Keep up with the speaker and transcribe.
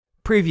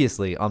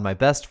Previously on my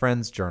best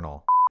friend's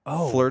journal.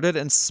 Flirted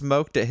and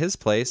smoked at his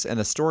place in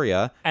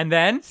Astoria. And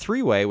then?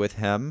 Three-way with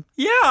him.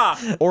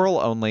 Yeah! Oral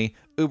only.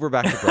 Uber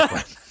back to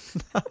Brooklyn.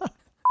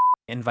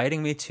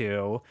 Inviting me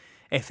to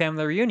a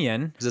family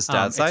reunion. Is this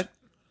dad's side?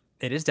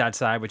 It is dad's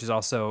side, which is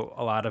also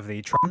a lot of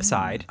the Trump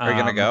side. Are you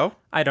going to go?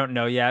 I don't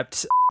know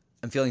yet.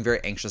 I'm feeling very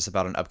anxious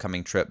about an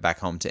upcoming trip back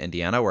home to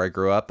Indiana, where I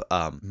grew up.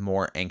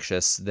 More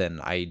anxious than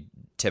I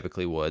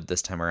typically would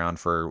this time around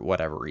for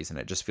whatever reason.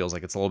 It just feels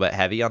like it's a little bit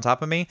heavy on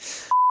top of me.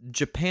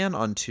 Japan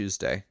on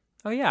Tuesday.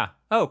 Oh, yeah.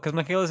 Oh, because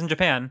Michaela's in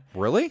Japan.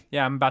 Really?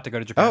 Yeah, I'm about to go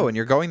to Japan. Oh, and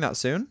you're going that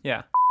soon?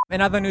 Yeah. In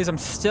other news, I'm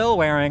still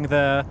wearing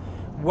the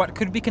what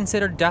could be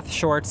considered death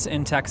shorts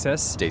in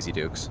Texas. Daisy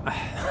Dukes. They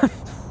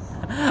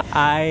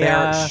They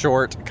aren't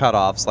short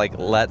cutoffs like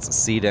let's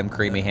see them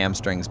creamy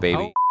hamstrings,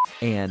 baby.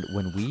 Oh. And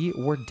when we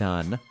were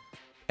done,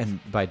 and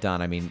by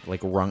done, I mean like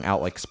wrung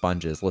out like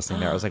sponges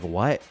listening there, I was like,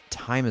 what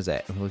time is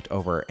it? And we looked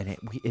over and it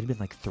had been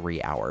like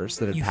 3 hours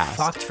that had You passed.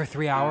 fucked for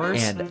 3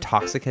 hours? And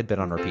Toxic had been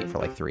on repeat for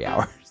like 3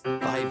 hours.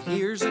 5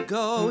 years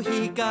ago,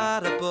 he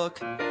got a book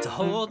to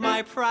hold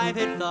my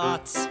private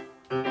thoughts.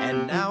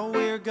 And now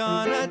we're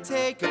gonna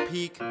take a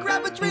peek,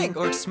 grab a drink,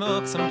 or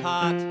smoke some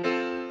pot.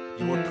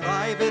 Your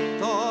private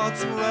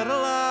thoughts read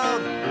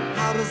aloud.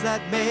 How does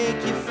that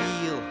make you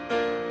feel?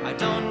 I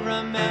don't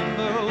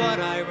remember what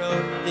I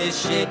wrote. This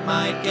shit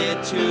might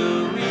get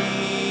too real.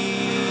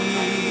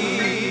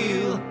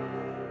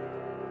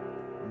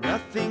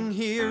 Nothing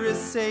here is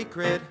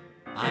sacred.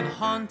 I'm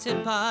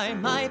haunted by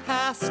my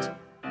past.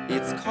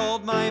 It's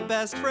called My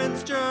Best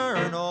Friend's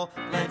Journal.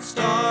 Let's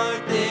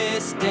start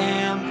this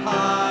damn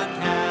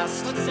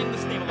podcast. Let's sing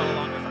this theme a little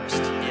longer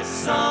first. It's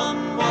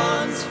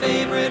someone's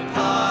favorite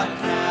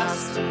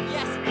podcast.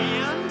 Yes,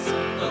 and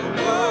the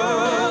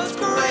world's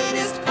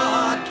greatest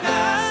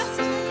podcast.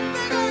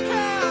 Bigger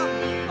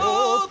Cam,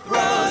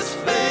 Oprah's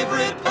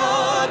favorite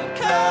podcast.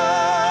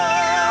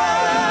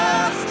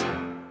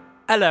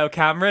 Hello,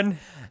 Cameron.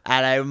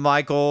 Hello,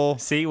 Michael.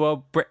 See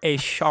what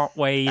British aren't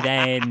we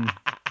then?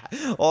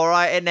 All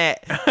right, innit?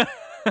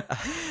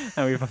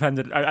 And we've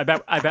offended. I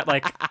bet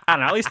like, I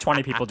don't know, at least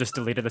 20 people just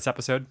deleted this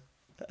episode.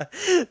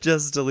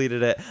 Just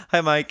deleted it.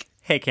 Hi, Mike.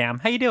 Hey, Cam.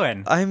 How you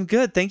doing? I'm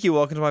good. Thank you.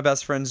 Welcome to My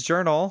Best Friend's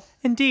Journal.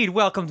 Indeed.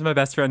 Welcome to my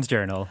best friend's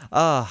journal.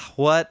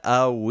 What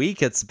a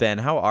week it's been.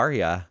 How are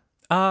ya?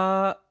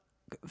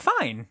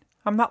 Fine.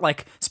 I'm not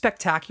like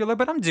spectacular,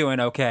 but I'm doing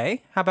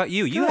okay. How about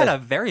you? You had a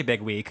very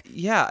big week.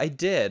 Yeah, I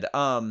did.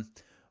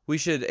 We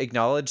should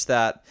acknowledge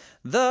that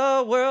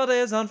the world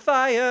is on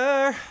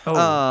fire.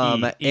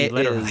 It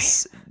literally.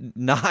 is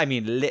not. I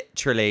mean,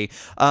 literally.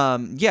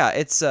 Yeah,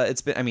 it's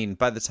been. I mean,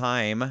 by the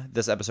time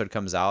this episode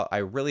comes out, I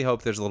really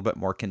hope there's a little bit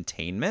more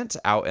containment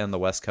out in the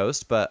West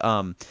Coast. But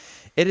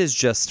it is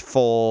just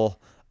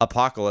full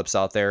apocalypse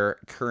out there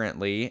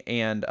currently,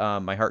 and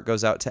my heart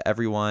goes out to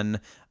everyone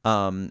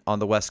on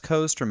the West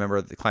Coast.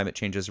 Remember, the climate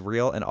change is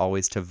real, and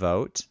always to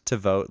vote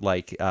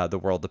like the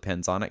world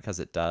depends on it, because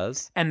it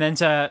does. And then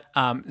to,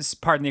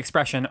 pardon the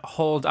expression,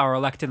 hold our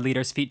elected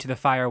leaders' feet to the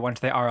fire once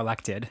they are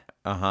elected.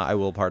 I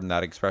will pardon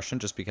that expression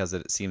just because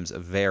it seems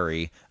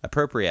very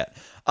appropriate.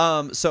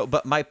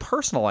 But my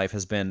personal life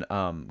has been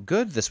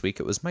good this week.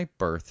 It was my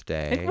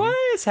birthday. It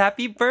was.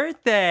 Happy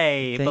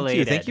birthday. Thank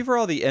you. Thank you for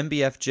all the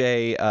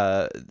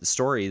MBFJ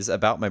stories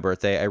about my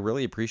birthday. I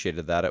really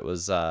appreciated that. It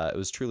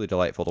was truly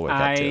delightful to wake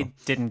up to. I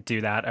didn't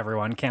do that,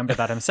 everyone. Cam did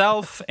that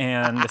himself,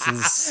 and this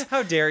is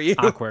How dare you?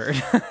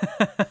 awkward.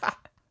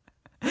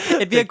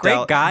 It'd be a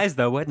great guise,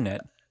 though, wouldn't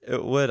it?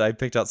 It would. I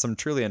picked out some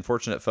truly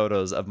unfortunate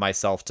photos of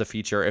myself to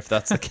feature if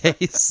that's the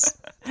case.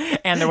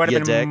 And there would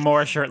have You been dick.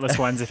 more shirtless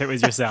ones if it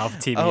was yourself,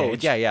 TBH. Oh,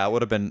 yeah. It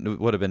would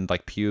have been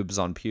like pubes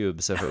on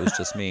pubes if it was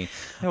just me.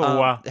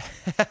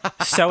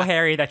 So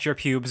hairy that your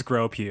pubes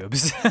grow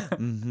pubes.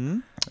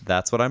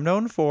 That's what I'm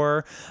known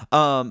for.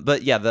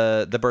 But yeah,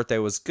 the birthday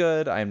was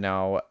good. I'm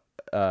now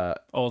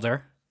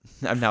Older.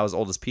 I'm now as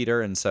old as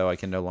Peter, and so I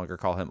can no longer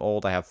call him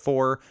old. I have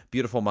 4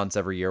 beautiful months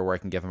every year where I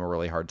can give him a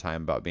really hard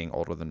time about being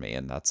older than me,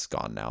 and that's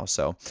gone now.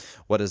 So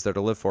what is there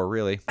to live for,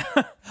 really?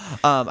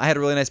 I had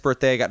a really nice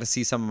birthday. I got to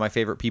see some of my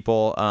favorite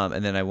people,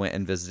 and then I went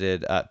and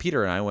visited,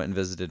 Peter and I went and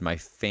visited my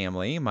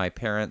family, my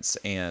parents,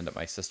 and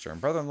my sister and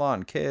brother-in-law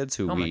and kids,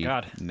 who we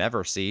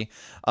never see.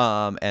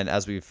 And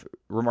as we've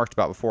remarked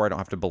about before, I don't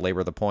have to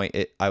belabor the point.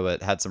 I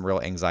had some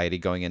real anxiety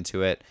going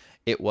into it.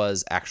 It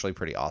was actually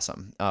pretty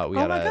awesome. We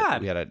had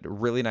a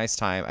really nice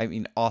time. I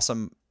mean,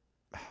 awesome.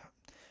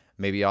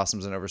 Maybe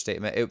awesome's an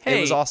overstatement.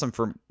 It was awesome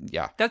for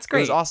That's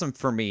great. It was awesome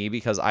for me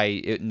because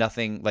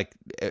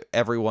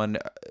everyone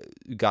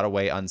got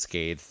away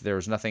unscathed. There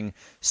was nothing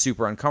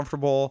super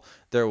uncomfortable.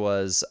 There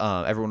was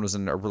everyone was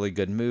in a really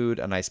good mood,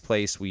 a nice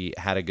place. We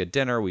had a good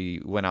dinner.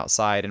 We went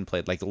outside and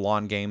played like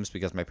lawn games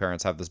because my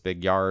parents have this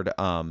big yard.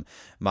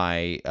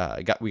 We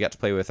got to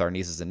play with our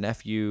nieces and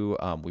nephew.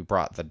 We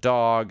brought the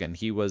dog, and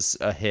he was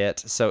a hit.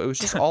 So it was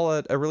just all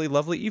a really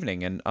lovely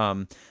evening, and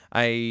I'm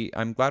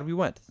glad we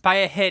went. By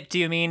a hit, do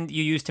you mean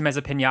you used him as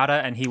a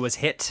piñata and he was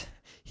hit?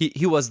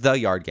 He was the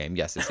yard game.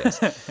 Yes.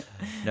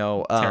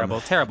 No.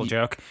 Terrible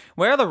joke.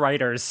 Where are the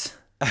writers?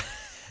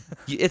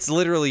 It's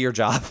literally your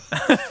job.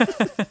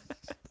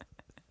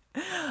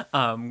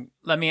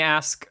 Let me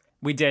ask,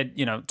 we did,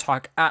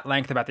 talk at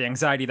length about the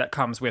anxiety that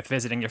comes with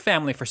visiting your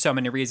family for so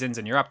many reasons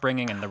and your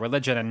upbringing and the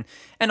religion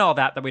and all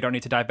that we don't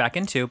need to dive back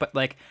into. But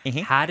like,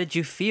 how did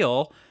you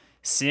feel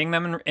seeing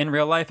them in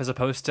real life as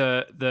opposed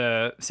to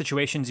the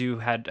situations you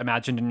had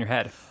imagined in your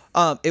head?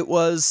 It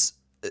was,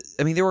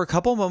 I mean, there were a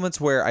couple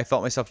moments where I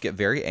felt myself get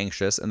very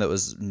anxious, and that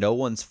was no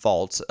one's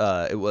fault.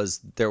 It was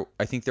there.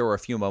 I think there were a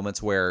few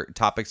moments where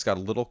topics got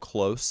a little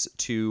close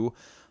to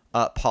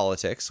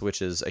politics,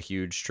 which is a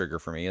huge trigger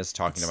for me, is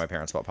talking to my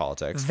parents about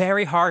politics.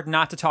 Very hard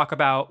not to talk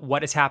about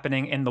what is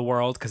happening in the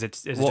world because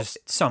it's just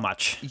so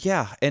much.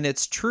 Yeah, and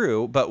it's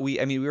true, but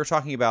we were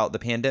talking about the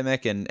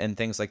pandemic and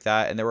things like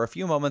that, and there were a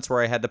few moments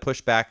where I had to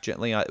push back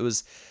gently.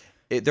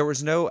 There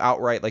was no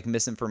outright like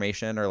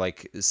misinformation or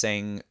like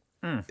saying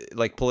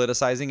like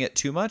politicizing it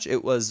too much.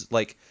 It was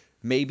like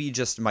maybe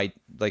just my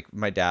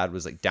dad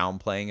was like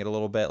downplaying it a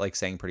little bit, like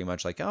saying pretty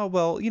much like, oh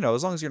well,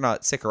 as long as you're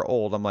not sick or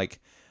old. I'm like,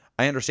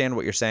 I understand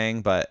what you're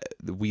saying, but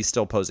we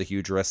still pose a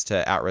huge risk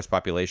to at-risk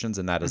populations,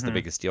 and that is the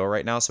biggest deal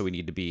right now. So we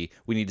need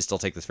to still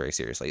take this very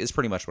seriously. Is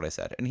pretty much what I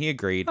said, and he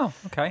agreed. Oh,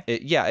 okay.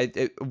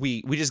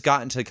 We just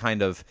got into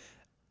kind of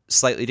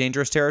slightly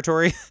dangerous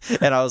territory,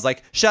 and I was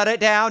like, shut it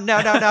down,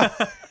 no.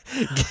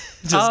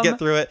 Just get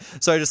through it.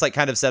 So I just like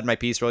kind of said my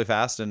piece really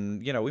fast,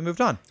 and we moved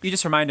on. You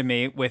just reminded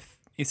me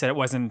you said it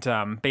wasn't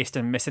based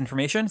in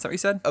misinformation. Is that what you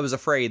said? I was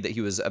afraid that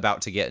he was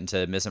about to get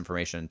into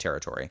misinformation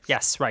territory.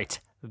 Yes, right.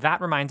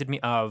 That reminded me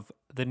of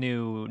the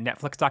new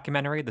Netflix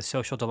documentary, The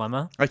Social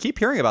Dilemma. I keep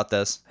hearing about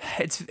this.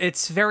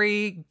 It's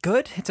very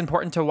good. It's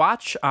important to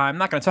watch. I'm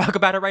not going to talk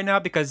about it right now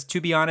because, to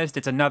be honest,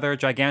 it's another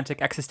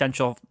gigantic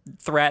existential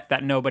threat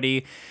that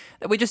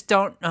we just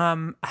don't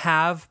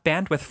have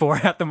bandwidth for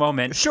at the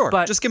moment. Sure,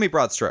 but just give me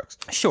broad strokes.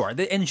 Sure.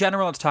 In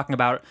general, it's talking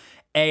about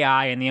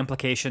AI and the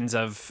implications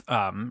of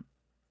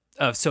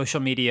social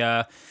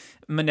media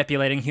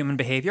manipulating human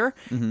behavior.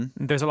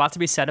 Mm-hmm. There's a lot to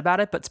be said about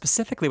it, but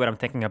specifically what I'm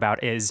thinking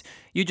about is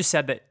you just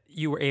said that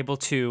you were able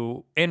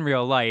to, in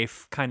real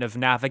life, kind of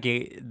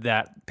navigate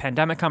that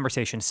pandemic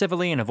conversation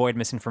civilly and avoid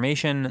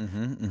misinformation.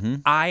 Mm-hmm, mm-hmm.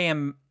 I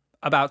am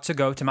about to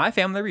go to my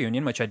family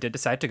reunion, which I did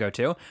decide to go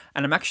to,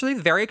 and I'm actually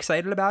very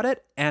excited about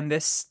it. And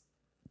this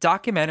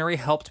documentary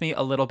helped me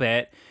a little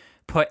bit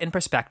put in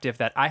perspective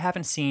that I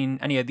haven't seen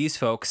any of these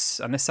folks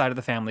on this side of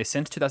the family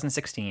since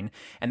 2016,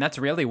 and that's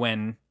really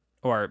when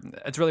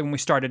we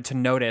started to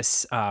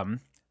notice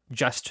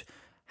just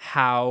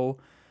how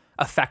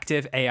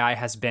effective AI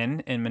has been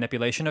in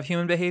manipulation of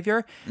human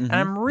behavior. Mm-hmm. And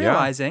I'm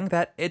realizing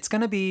that it's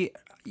going to be,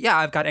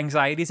 I've got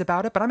anxieties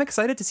about it, but I'm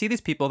excited to see these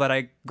people that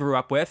I grew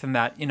up with and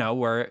that,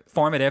 were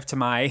formative to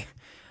my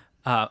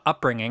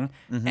upbringing.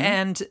 Mm-hmm.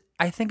 And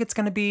I think it's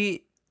going to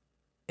be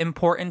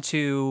important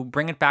to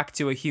bring it back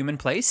to a human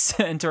place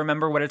and to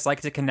remember what it's like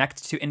to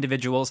connect to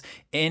individuals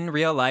in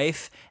real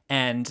life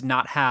and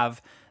not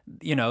have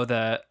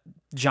the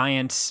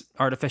giant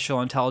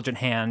artificial intelligent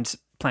hand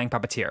playing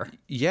puppeteer.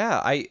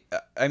 Yeah,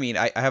 I mean,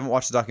 I haven't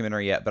watched the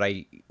documentary yet, but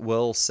I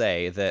will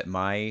say that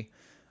my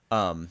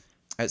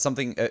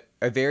something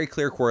a very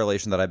clear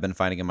correlation that I've been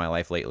finding in my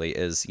life lately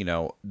is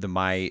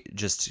my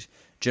just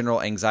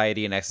general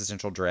anxiety and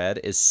existential dread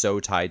is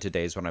so tied to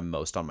days when I'm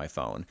most on my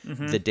phone.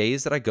 Mm-hmm. The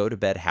days that I go to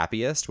bed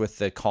happiest with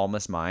the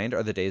calmest mind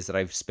are the days that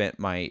I've spent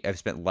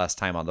spent less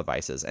time on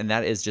devices. And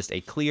that is just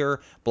a clear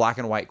black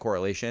and white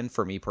correlation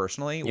for me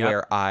personally,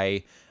 where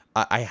I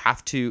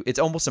have to, it's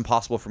almost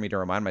impossible for me to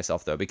remind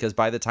myself though, because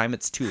by the time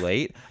it's too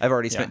late, I've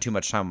already spent too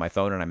much time on my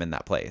phone and I'm in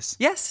that place.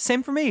 Yes,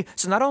 same for me.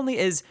 So not only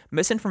is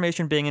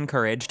misinformation being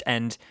encouraged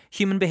and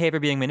human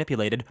behavior being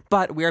manipulated,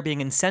 but we are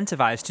being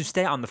incentivized to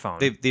stay on the phone.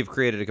 They've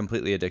created a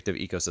completely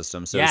addictive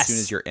ecosystem. So as soon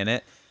as you're in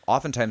it,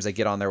 oftentimes I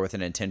get on there with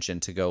an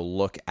intention to go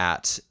look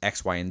at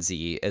X, Y, and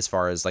Z as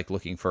far as like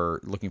looking for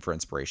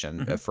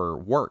inspiration for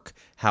work.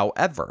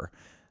 However,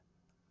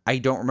 I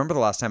don't remember the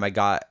last time I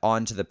got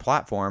onto the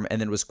platform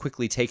and then was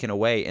quickly taken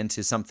away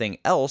into something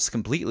else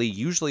completely,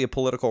 usually a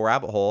political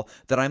rabbit hole,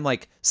 that I'm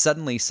like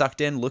suddenly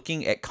sucked in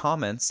looking at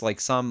comments like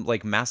some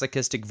like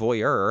masochistic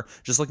voyeur,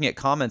 just looking at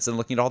comments and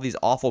looking at all these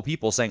awful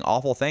people saying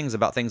awful things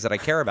about things that I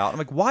care about. I'm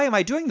like, why am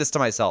I doing this to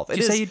myself? Did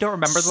you say you don't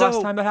remember the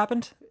last time that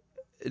happened?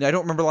 I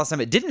don't remember the last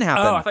time it didn't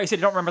happen. Oh, I thought you said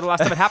you don't remember the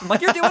last time it happened.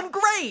 Like, you're doing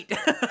great.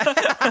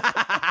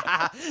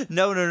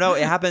 No.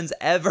 It happens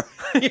ever.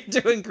 You're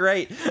doing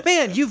great.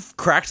 Man, you've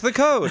cracked the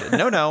code.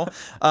 No.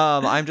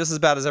 I'm just as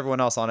bad as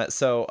everyone else on it.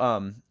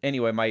 So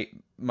anyway,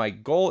 my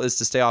goal is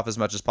to stay off as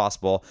much as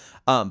possible.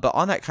 But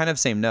on that kind of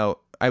same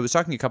note, I was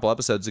talking a couple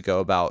episodes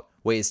ago about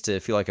ways to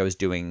feel like I was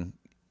doing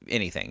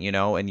anything,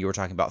 and you were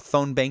talking about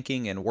phone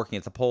banking and working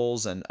at the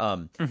polls. And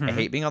I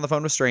hate being on the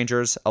phone with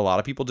strangers. A lot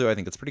of people do. I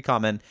think it's pretty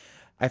common.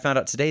 I found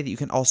out today that you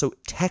can also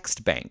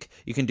text bank.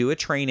 You can do a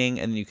training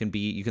and you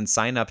can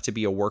sign up to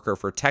be a worker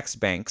for text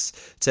banks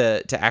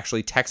to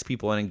actually text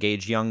people and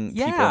engage young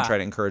people and try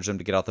to encourage them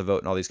to get out the vote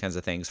and all these kinds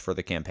of things for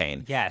the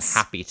campaign. Yes.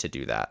 Happy to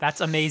do that. That's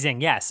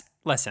amazing. Yes.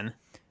 Listen,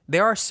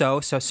 there are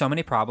so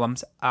many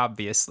problems,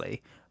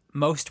 obviously.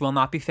 most will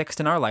not be fixed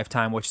in our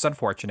lifetime, which is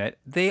unfortunate.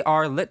 They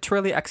are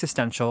literally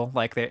existential,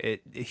 like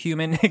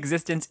human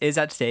existence is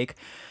at stake.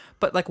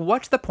 But like,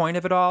 what's the point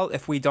of it all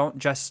if we don't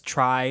just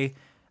try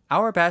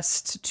our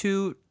best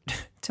to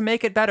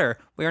make it better?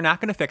 We are not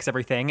going to fix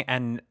everything,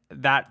 and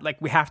that,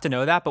 like, we have to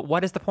know that. But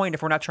what is the point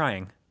if we're not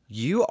trying?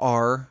 You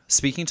are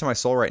speaking to my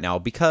soul right now,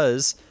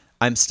 because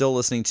I'm still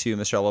listening to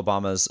Michelle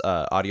Obama's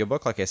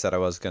audiobook, like I said I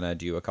was going to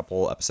do a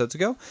couple episodes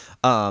ago,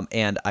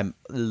 and I'm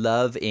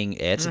loving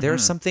it.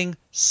 There's something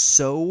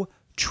so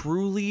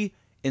truly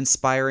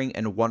inspiring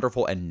and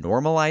wonderful and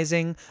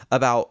normalizing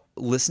about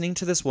listening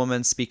to this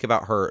woman speak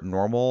about her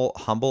normal,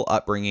 humble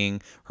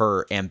upbringing,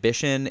 her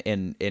ambition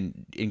in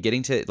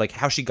getting to, like,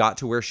 how she got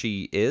to where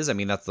she is. I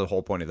mean, that's the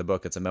whole point of the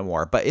book. It's a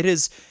memoir, but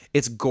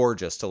it's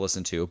gorgeous to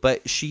listen to.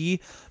 But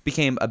she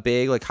became a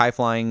big, like,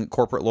 high-flying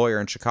corporate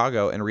lawyer in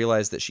Chicago and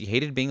realized that she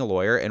hated being a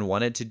lawyer and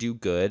wanted to do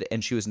good.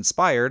 And she was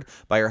inspired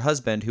by her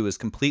husband, who was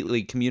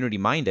completely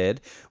community-minded,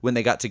 when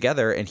they got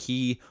together, and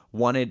he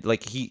wanted,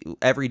 like,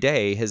 every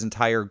day his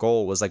entire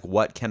goal was, like,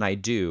 what can I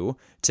do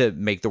to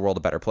make the world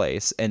a better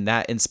place? And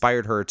that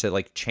inspired her to,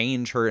 like,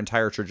 change her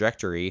entire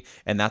trajectory,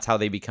 and that's how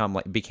they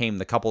became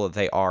the couple that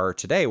they are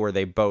today, where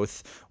they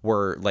both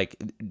were,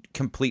 like,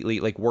 completely,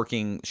 like,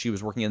 working. She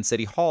was working in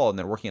City Hall, and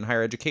then working in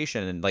higher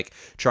education, and, like,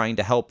 trying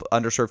to help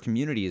underserved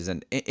communities.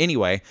 And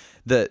anyway,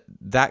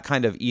 that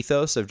kind of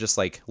ethos of just,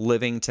 like,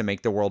 living to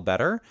make the world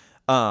better,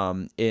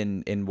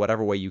 in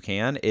whatever way you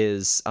can,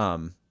 is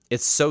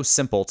it's so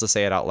simple to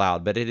say it out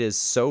loud, but it is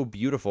so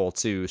beautiful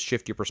to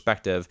shift your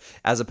perspective,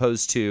 as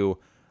opposed to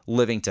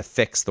living to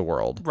fix the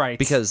world. Right.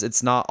 Because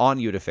it's not on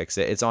you to fix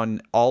it. It's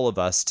on all of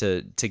us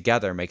to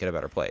together make it a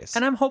better place.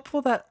 And I'm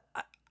hopeful that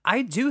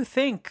I do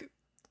think,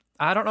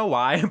 I don't know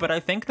why, but I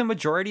think the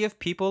majority of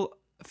people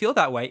feel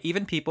that way.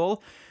 Even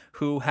people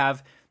who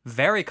have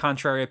very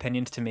contrary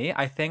opinions to me.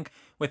 I think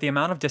with the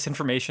amount of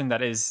disinformation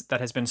that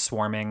has been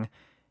swarming,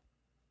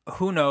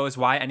 who knows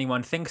why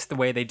anyone thinks the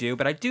way they do,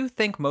 but I do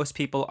think most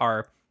people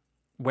are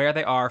where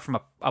they are from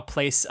a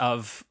place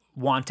of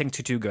wanting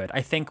to do good.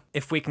 I think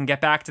if we can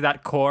get back to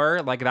that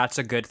core, like, that's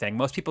a good thing.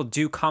 Most people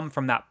do come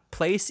from that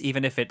place,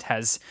 even if it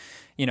has,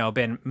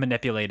 been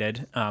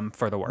manipulated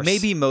for the worse.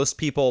 Maybe most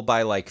people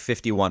by, like,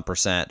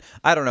 51%.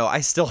 I don't know. I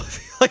still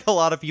feel like a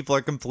lot of people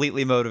are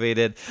completely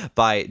motivated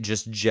by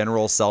just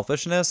general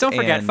selfishness. Don't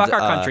forget, fuck our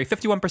country.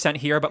 51%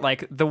 here, but,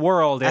 like, the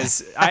world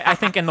is, I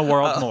think, in the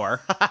world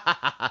more.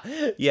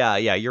 Yeah,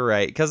 you're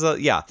right. Because,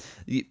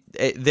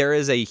 there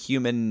is a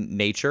human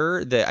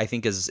nature that I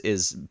think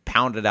is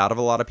pounded out of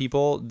a lot of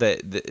people,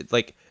 that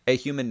like, a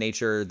human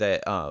nature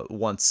that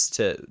wants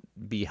to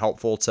be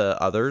helpful to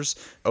others.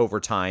 Over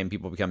time,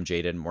 people become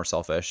jaded and more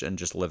selfish and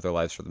just live their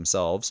lives for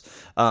themselves.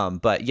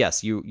 But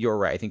yes, you're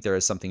right. I think there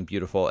is something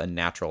beautiful and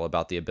natural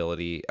about the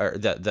ability, or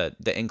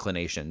the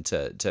inclination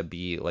to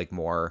be, like,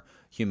 more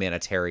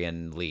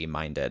humanitarianly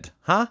minded.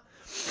 Huh?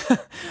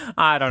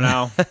 I don't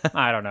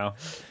know.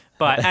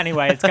 But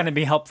anyway, it's going to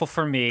be helpful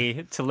for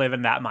me to live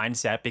in that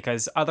mindset,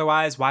 because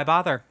otherwise, why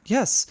bother?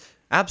 Yes,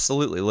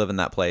 absolutely, live in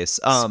that place.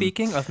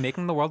 Speaking of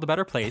making the world a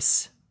better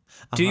place,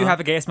 do you have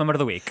a gayest moment of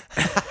the week?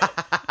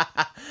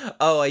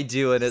 Oh, I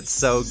do, and it's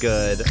so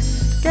good.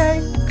 Gay.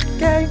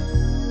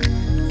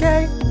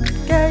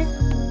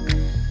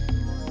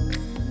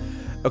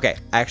 Okay,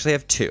 I actually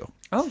have two.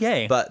 Oh,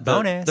 yay. But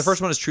bonus. The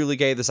first one is truly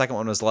gay. The second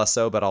one was less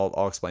so, but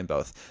I'll explain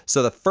both.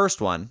 So the first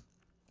one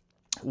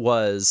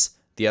was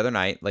the other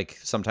night, like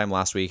sometime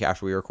last week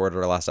after we recorded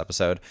our last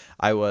episode.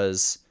 I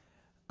was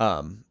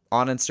on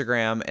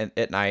Instagram and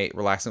at night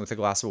relaxing with a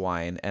glass of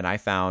wine, and I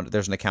found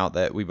there's an account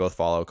that we both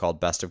follow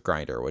called Best of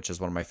Grindr, which is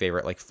one of my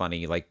favorite, like,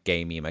 funny, like,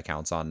 gay meme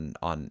accounts on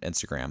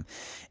Instagram.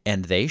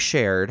 And they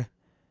shared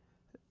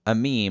a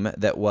meme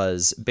that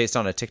was based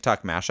on a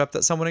TikTok mashup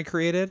that someone had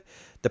created.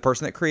 The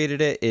person that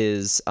created it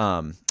is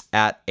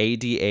at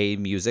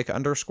ADA Music _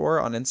 on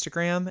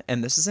Instagram,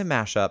 and this is a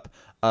mashup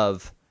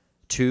of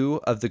two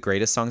of the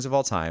greatest songs of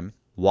all time,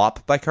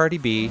 WAP by Cardi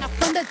B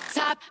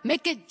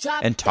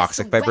and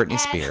Toxic by Britney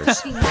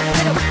Spears.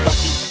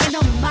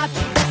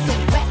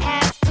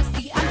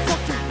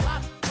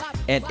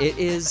 And it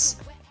is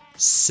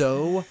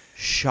so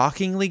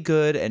shockingly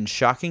good and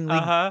shockingly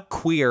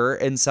queer,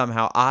 and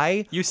somehow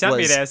you sent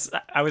me this.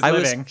 I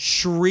was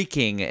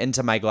shrieking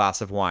into my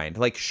glass of wine,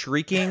 like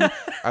shrieking.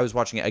 I was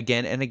watching it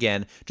again and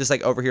again, just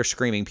like over here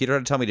screaming. Peter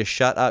had to tell me to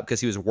shut up because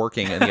he was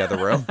working in the other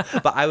room,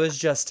 but I was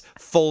just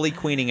fully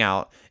queening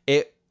out.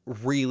 It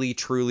really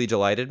truly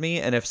delighted me,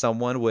 and if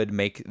someone would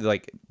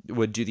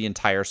do the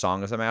entire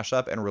song as a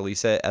mashup and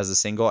release it as a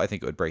single, I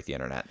think it would break the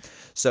internet.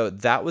 So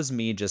that was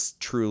me just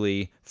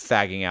truly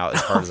fagging out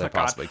as hard as I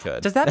possibly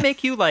could. Does that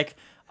make you, like,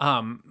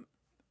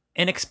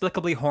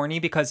 inexplicably horny?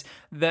 Because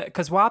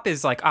WAP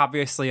is, like,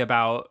 obviously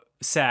about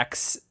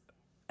sex,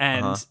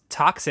 and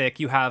Toxic,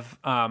 you have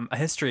a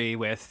history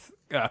with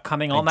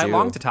coming all night do.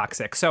 long to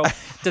toxic. So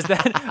does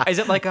that, is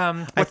it like,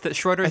 what's the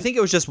Schroeder's? I think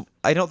it was just,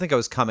 I don't think I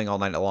was coming all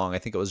night long. I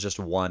think it was just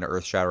one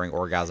earth-shattering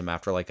orgasm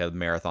after like a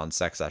marathon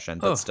sex session,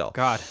 but still.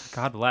 God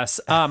bless.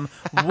 Calm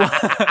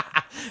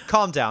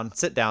down.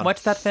 Sit down.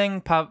 What's that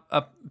thing?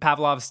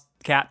 Pavlov's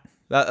cat?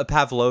 A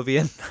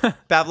Pavlovian.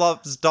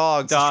 Pavlov's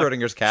dog.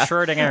 Schrodinger's cat.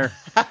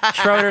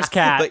 Schroeder's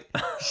cat.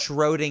 But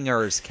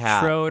Schrodinger's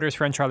cat. Schroeder's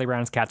friend Charlie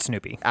Brown's cat,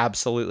 Snoopy.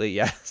 Absolutely,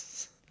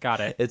 yes. Got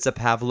it. It's a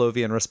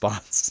Pavlovian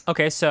response.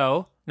 Okay,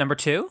 so number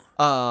 2.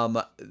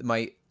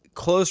 My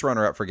close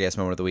runner-up for gayest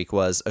moment of the week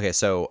was, okay,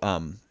 so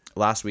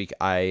last week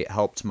I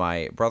helped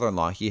my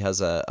brother-in-law. He has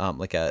a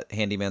like a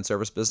handyman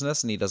service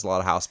business, and he does a lot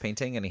of house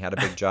painting, and he had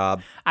a big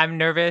job. I'm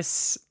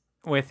nervous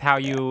with how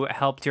you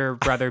helped your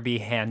brother be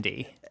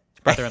handy.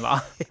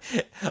 Brother-in-law.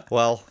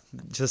 Well,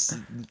 just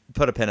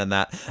put a pin in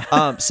that.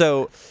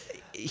 So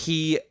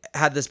he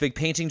had this big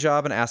painting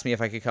job and asked me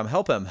if I could come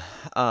help him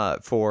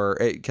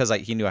because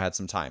he knew I had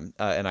some time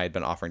and I had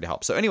been offering to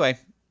help. So anyway,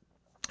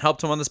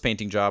 helped him on this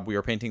painting job. We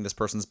were painting this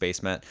person's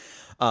basement,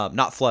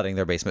 not flooding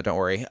their basement, don't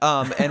worry.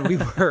 And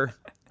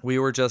we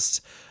were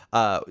just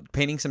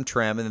painting some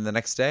trim, and then the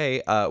next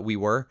day we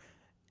were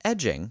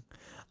edging.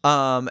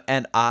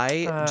 And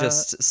I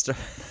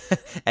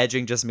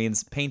edging just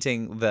means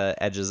painting the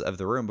edges of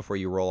the room before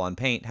you roll on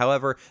paint.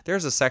 However,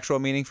 there's a sexual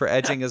meaning for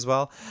edging as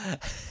well.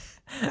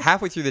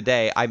 Halfway through the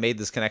day, I made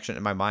this connection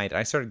in my mind, and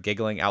I started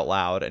giggling out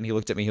loud, and he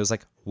looked at me. He was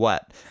like,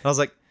 "What?" And I was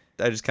like,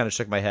 I just kind of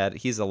shook my head.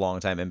 He's a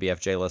longtime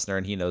MBFJ listener,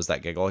 and he knows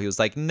that giggle. He was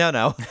like,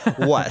 no,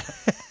 what?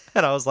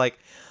 And I was like,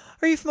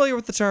 are you familiar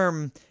with the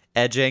term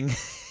edging?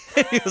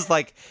 And he was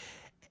like,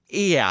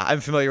 yeah, I'm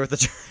familiar with the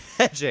term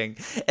edging.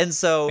 And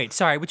so Wait,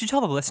 sorry, would you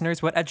tell the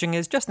listeners what edging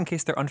is, just in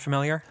case they're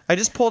unfamiliar? I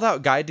just pulled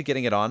out Guide to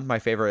Getting It On, my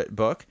favorite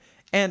book,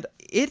 and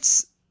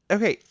it's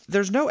okay.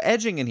 There's no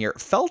edging in here.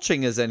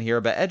 Felching is in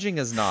here, but edging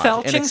is not.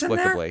 Felching's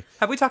inexplicably. in there?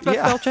 Have we talked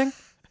about felching?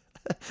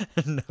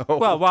 No.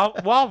 Well,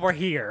 while we're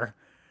here.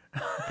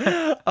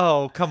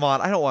 Oh, come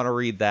on. I don't want to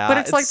read that. But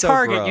it's like so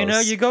Target, you know,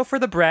 gross. you go for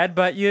the bread,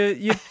 but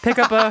you pick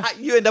up a...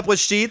 You end up with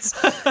sheets.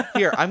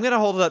 Here, I'm going to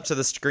hold it up to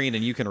the screen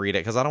and you can read it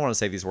because I don't want to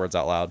say these words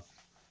out loud.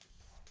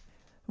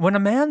 When a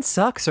man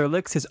sucks or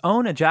licks his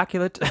own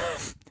ejaculate...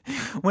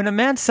 When a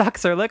man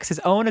sucks or licks his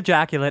own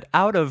ejaculate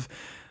out of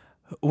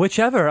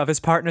whichever of his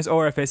partner's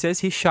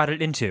orifices he shot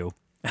it into.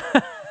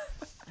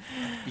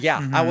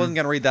 Yeah, I wasn't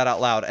going to read that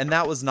out loud. And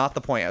that was not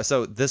the point.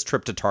 So this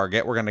trip to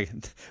Target, we're going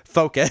to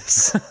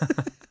focus.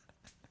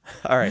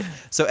 All right.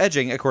 So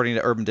edging, according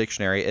to Urban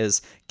Dictionary,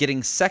 is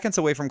getting seconds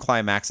away from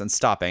climax and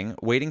stopping,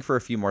 waiting for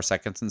a few more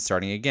seconds and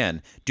starting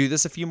again. Do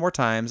this a few more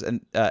times,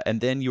 and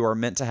then you are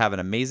meant to have an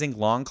amazing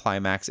long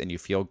climax and you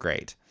feel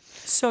great.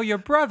 So your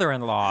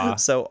brother-in-law...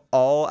 So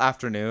all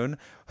afternoon,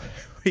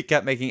 we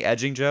kept making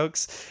edging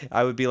jokes.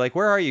 I would be like,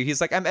 where are you? He's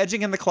like, I'm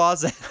edging in the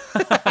closet.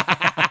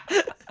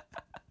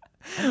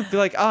 Be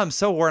like, oh, I'm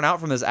so worn out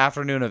from this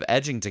afternoon of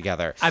edging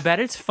together. I bet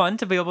it's fun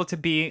to be able to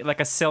be like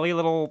a silly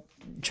little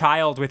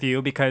child with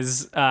you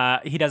because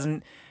he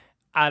doesn't...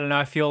 I don't know,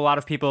 I feel a lot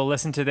of people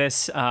listen to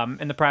this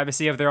in the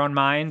privacy of their own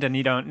mind, and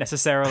you don't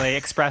necessarily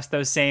express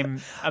those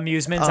same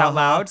amusements out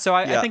loud. So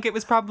I think it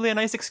was probably a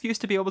nice excuse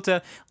to be able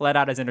to let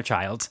out his inner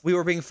child. We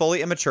were being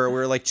fully immature. We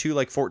were like two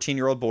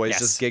 14-year-old boys Yes.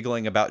 just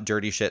giggling about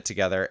dirty shit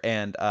together.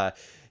 And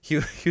he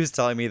was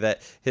telling me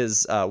that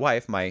his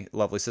wife, my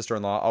lovely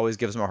sister-in-law, always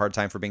gives him a hard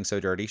time for being so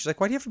dirty. She's like,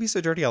 why do you have to be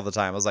so dirty all the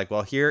time? I was like,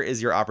 well, here is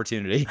your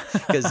opportunity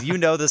because you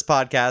know this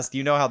podcast.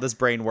 You know how this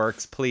brain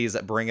works. Please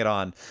bring it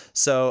on.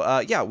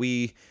 So,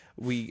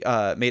 we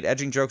made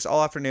edging jokes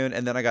all afternoon,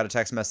 and then I got a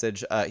text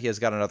message. He has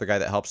got another guy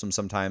that helps him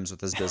sometimes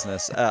with his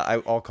business.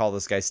 I'll call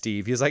this guy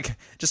Steve. He's like,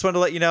 just wanted to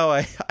let you know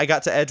I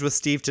got to edge with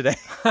Steve today.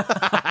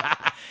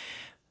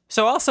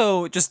 So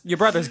also, just your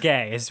brother's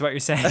gay is what you're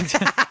saying.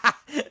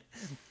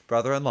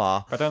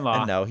 Brother-in-law. Brother-in-law.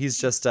 And no, he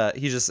just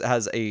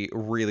has a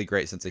really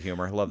great sense of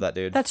humor. Love that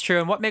dude. That's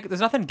true. And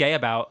there's nothing gay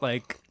about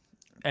like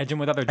edging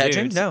with other dudes.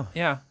 Edging? No.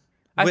 Yeah.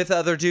 With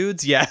other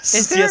dudes, yes.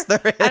 Is there? Yes,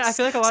 there is. I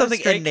feel like a lot of something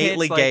straight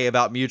innately kids, gay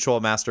about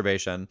mutual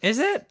masturbation. Is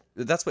it?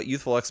 That's what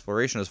youthful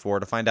exploration is for,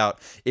 to find out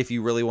if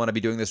you really want to be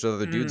doing this with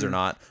other dudes or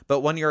not. But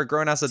when you're a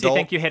grown-ass So adult... you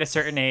think you hit a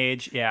certain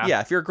age? Yeah. Yeah,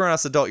 if you're a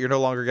grown-ass adult, you're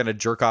no longer going to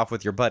jerk off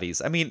with your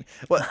buddies. I mean,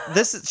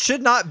 this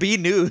should not be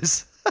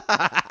news.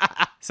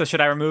 So should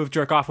I remove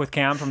jerk off with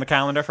Cam from the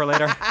calendar for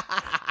later?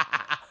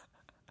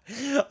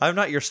 I'm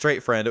not your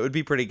straight friend. It would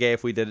be pretty gay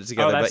if we did it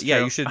together. that's But yeah,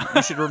 true.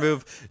 you should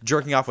remove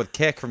jerking off with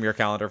Kick from your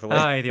calendar for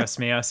later. Ay, Dios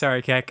mío.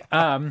 Sorry, Kick.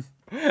 To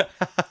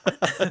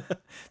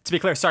be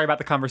clear, sorry about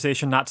the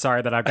conversation. Not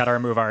sorry that I've got to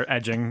remove our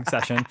edging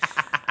session.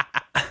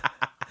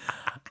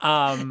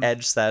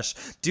 Edge sesh.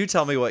 Do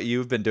tell me what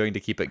you've been doing to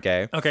keep it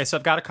gay. Okay, so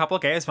I've got a couple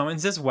of gayest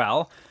moments as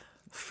well.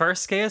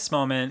 First gayest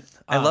moment.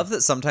 I love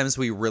that sometimes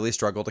we really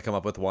struggle to come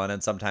up with one,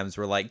 and sometimes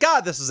we're like,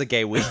 God, this was a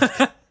gay week.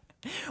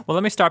 Well,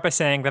 let me start by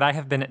saying that I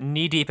have been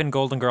knee-deep in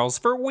Golden Girls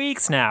for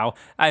weeks now.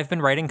 I've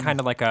been writing kind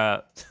of like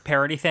a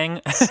parody thing.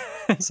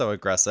 So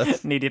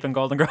aggressive. Knee-deep in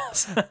Golden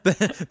Girls.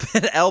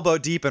 Been elbow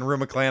deep in Rue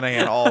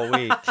McClanahan all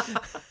week.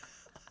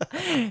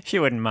 She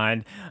wouldn't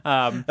mind.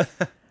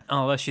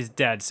 Although she's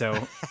dead,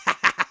 so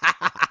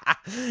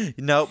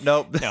Nope.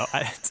 no,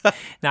 it's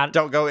not.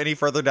 Don't go any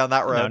further down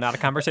that road. No, not a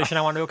conversation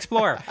I want to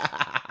explore.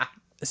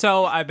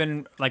 So I've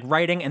been like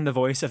writing in the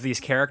voice of these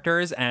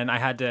characters, and I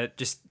had to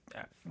just,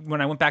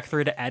 when I went back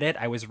through to edit,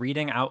 I was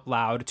reading out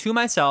loud to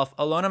myself,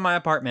 alone in my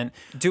apartment,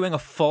 doing a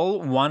full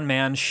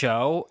one-man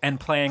show and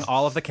playing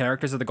all of the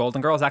characters of the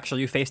Golden Girls. Actually,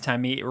 you FaceTime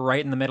me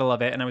right in the middle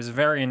of it, and I was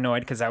very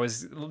annoyed because I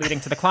was leading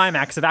to the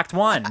climax of Act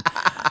 1.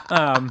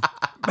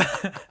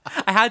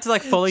 I had to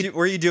like fully...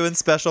 Were you doing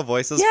special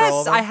voices for all Yes,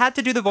 of them? I had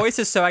to do the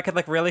voices so I could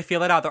like really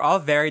feel it out. They're all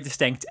very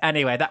distinct.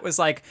 Anyway, that was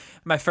like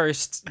my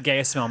first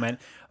gayest moment.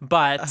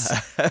 But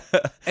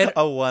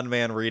A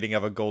one-man reading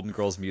of a Golden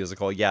Girls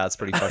musical. Yeah, it's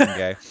pretty fucking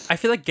gay. I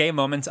feel like gay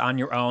moments on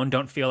your own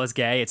don't feel as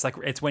gay. It's like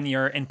it's when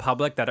you're in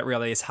public that it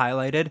really is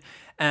highlighted.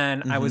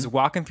 And I was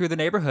walking through the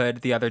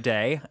neighborhood the other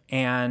day,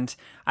 and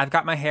I've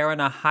got my hair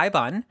in a high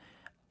bun,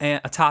 and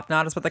a top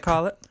knot is what they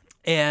call it.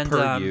 And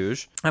Per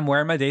usual. I'm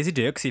wearing my Daisy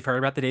Dukes. You've heard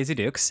about the Daisy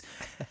Dukes.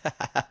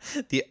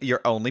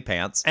 Your only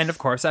pants. And of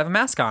course, I have a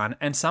mask on.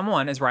 And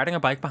someone is riding a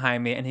bike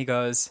behind me, and he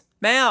goes,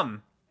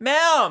 "Ma'am,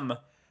 ma'am."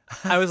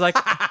 I was like,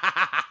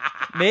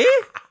 "Me?"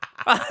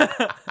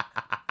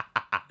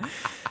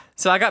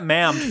 So I got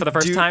ma'amed for the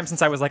first time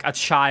since I was like a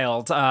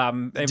child.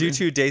 Due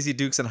to Daisy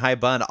Dukes and high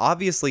bun,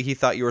 obviously he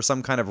thought you were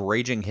some kind of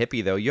raging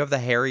hippie, though. You have the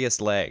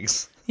hairiest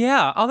legs.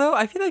 Yeah, although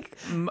I feel like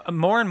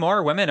more and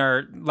more women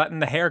are letting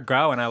the hair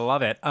grow, and I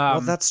love it.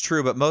 Well, that's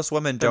true, but most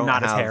women don't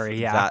not as have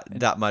hairy, yeah.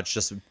 that much,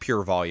 just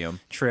pure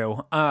volume.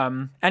 True.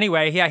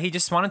 Anyway, yeah, he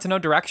just wanted to know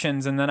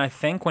directions, and then I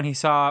think when he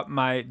saw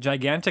my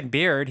gigantic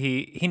beard,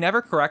 he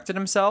never corrected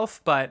himself,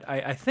 but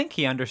I think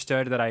he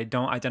understood that I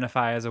don't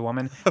identify as a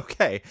woman.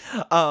 Okay.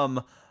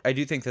 I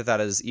do think that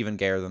is even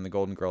gayer than the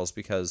Golden Girls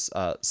because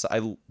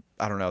so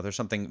I don't know. There's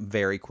something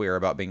very queer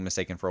about being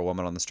mistaken for a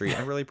woman on the street.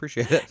 I really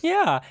appreciate it.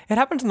 Yeah, it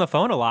happens on the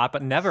phone a lot,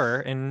 but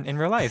never in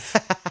real life.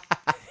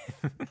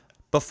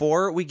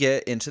 Before we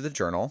get into the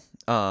journal,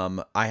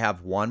 I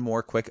have one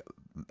more quick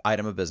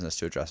item of business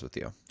to address with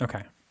you.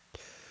 Okay.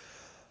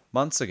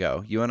 Months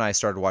ago, you and I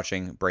started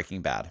watching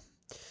Breaking Bad.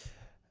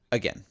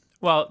 Again.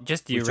 Well,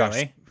 just you,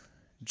 really.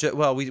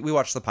 We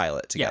watched the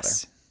pilot together.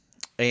 Yes.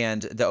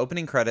 And the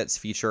opening credits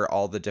feature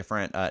all the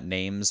different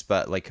names,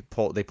 but like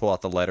they pull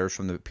out the letters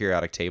from the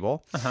periodic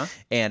table. Uh-huh.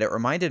 And it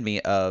reminded me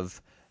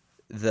of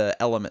the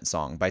Element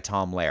song by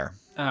Tom Lehrer.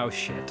 Oh,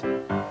 shit.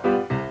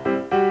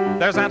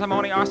 There's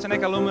antimony,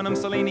 arsenic, aluminum,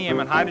 selenium,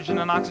 and hydrogen,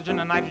 and oxygen,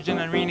 and nitrogen,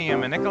 and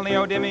rhenium, and nickel,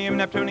 neodymium,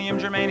 neptunium,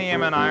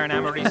 germanium, and iron,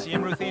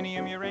 americium,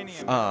 ruthenium,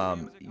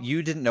 uranium.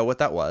 You didn't know what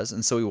that was,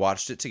 and so we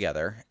watched it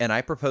together, and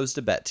I proposed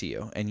a bet to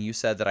you, and you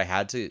said that I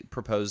had to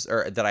propose,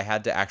 or that I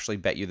had to actually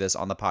bet you this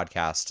on the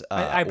podcast.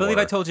 I believe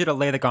I told you to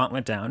lay the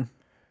gauntlet down.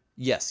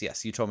 Yes,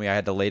 you told me I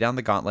had to lay down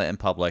the gauntlet in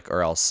public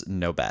or else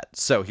no bet.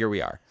 So here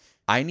we are.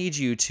 I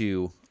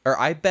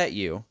bet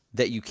you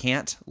that you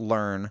can't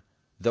learn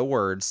the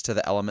words to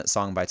the Element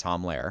song by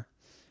Tom Lehrer.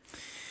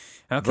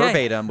 Okay.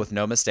 Verbatim with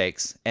no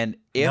mistakes. And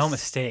No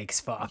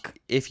mistakes, fuck.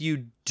 if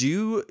you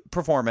do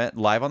perform it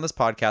live on this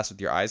podcast with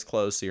your eyes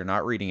closed so you're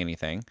not reading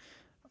anything,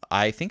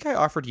 I think I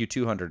offered you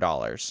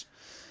 $200.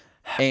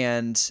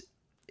 And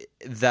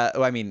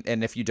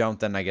and if you don't,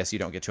 then I guess you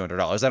don't get $200.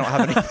 I don't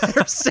have any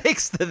better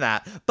stakes than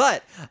that.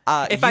 But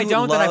If I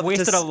don't, then I've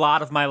wasted a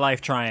lot of my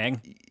life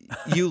trying.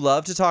 You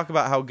love to talk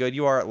about how good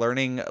you are at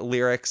learning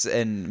lyrics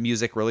and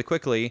music really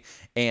quickly,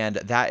 and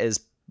that is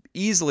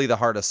easily the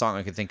hardest song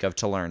I could think of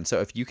to learn. So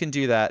if you can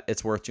do that,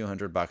 it's worth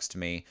 $200 to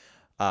me.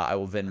 I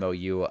will Venmo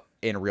you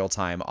in real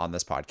time on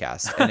this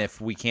podcast. And if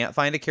we can't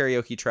find a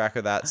karaoke track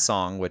of that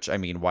song, which, I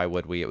mean, why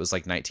would we? It was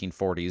like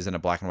 1940s in a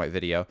black and white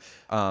video.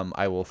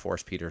 I will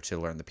force Peter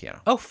to learn the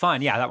piano. Oh,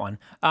 fun. Yeah, that one.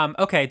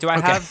 Okay. Do I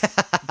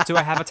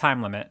have a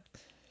time limit?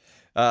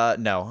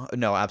 No,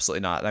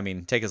 absolutely not. I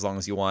mean, take as long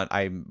as you want.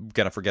 I'm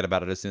going to forget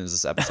about it as soon as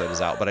this episode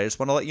is out, but I just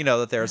want to let you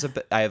know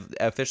that I have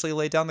officially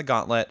laid down the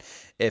gauntlet.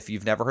 If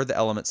you've never heard the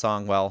Element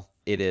song, well,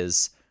 it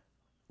is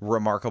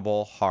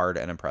remarkable, hard,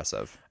 and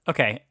impressive.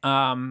 Okay.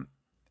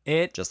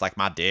 Just like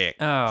my dick.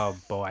 Oh,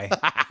 boy.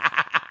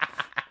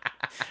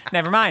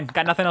 Never mind.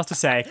 Got nothing else to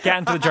say. Get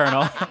into the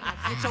journal.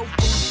 Get your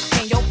boots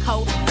and your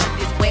coat from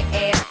this wet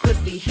ass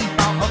pussy. He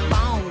bought a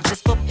phone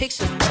just for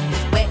pictures of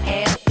this wet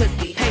ass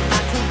pussy. Hey,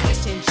 my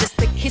tuition just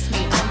to kiss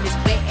me on this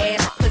wet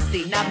ass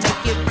pussy. Now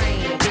make it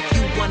rain if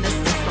you wanna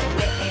see some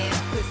wet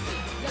ass pussy.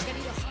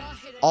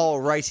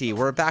 Alrighty,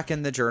 we're back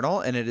in the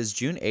journal, and it is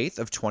June 8th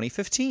of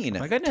 2015.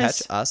 My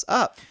goodness. Catch us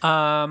up.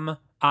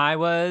 I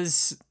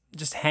was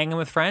just hanging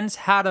with friends,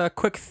 had a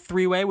quick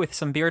 3-way with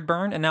some beard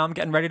burn, and now I'm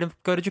getting ready to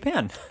go to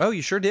Japan. Oh,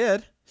 you sure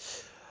did.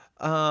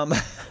 Well,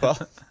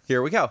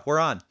 here we go. We're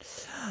on.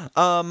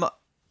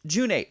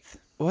 June 8th.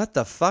 What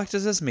the fuck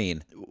does this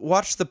mean?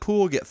 Watch the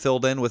pool get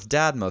filled in with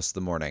Dad most of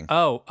the morning.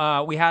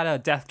 Oh, we had a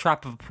death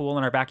trap of a pool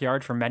in our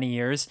backyard for many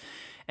years,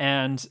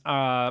 and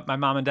my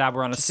mom and Dad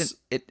were on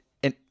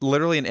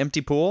Literally an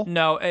empty pool?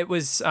 No, it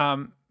was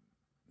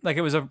like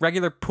it was a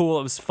regular pool.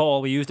 It was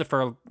full. We used it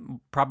for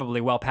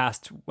probably well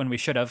past when we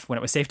should have, when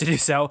it was safe to do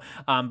so.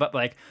 But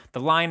like the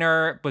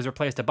liner was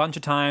replaced a bunch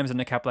of times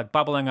and it kept like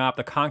bubbling up.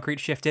 The concrete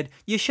shifted.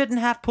 You shouldn't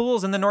have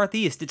pools in the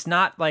Northeast. It's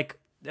not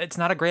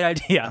a great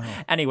idea.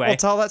 Anyway. Well,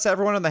 tell that to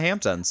everyone in the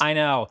Hamptons. I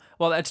know.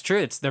 Well, that's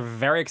true. They're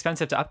very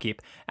expensive to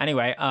upkeep.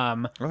 Anyway,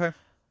 Okay.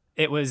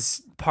 it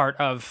was part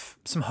of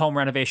some home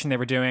renovation they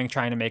were doing,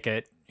 trying to make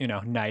it,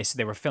 nice.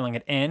 They were filling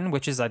it in,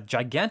 which is a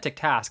gigantic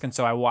task. And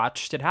so I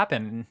watched it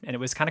happen, and it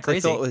was kind of They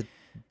crazy. fill it with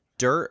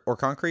dirt or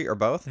concrete or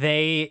both?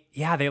 They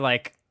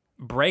like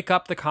break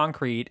up the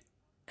concrete,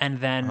 and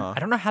then I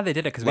don't know how they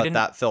did it because we Let didn't.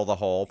 that fill the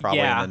hole, probably,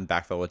 Yeah. and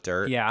then backfill with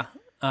dirt. Yeah.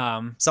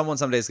 Someone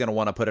someday is going to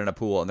want to put in a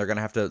pool, and they're going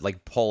to have to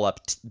like pull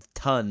up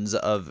tons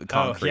of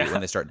concrete yeah.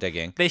 when they start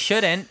digging. They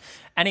shouldn't.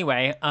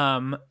 Anyway,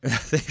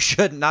 They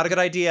should. Not a good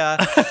idea.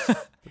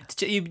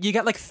 you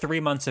get like 3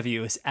 months of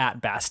use at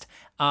best.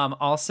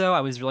 Also,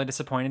 I was really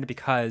disappointed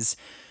because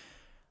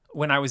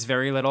when I was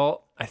very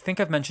little, I think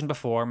I've mentioned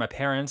before, my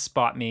parents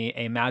bought me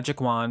a magic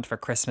wand for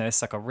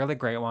Christmas, like a really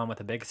great one with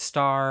a big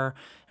star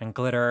and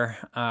glitter.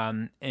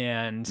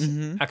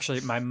 And actually,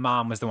 my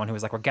mom was the one who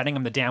was like, "We're getting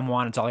him the damn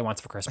wand. It's all he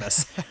wants for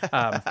Christmas."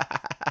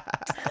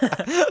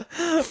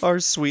 Our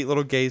sweet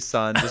little gay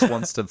son just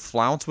wants to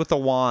flounce with a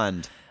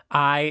wand.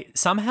 I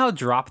somehow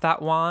dropped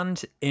that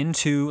wand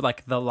into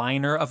like the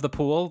liner of the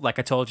pool. Like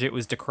I told you, it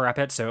was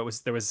decrepit, so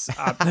there was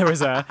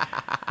a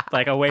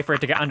like a way for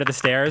it to get under the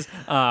stairs.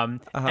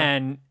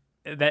 And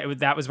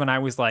that was when I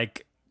was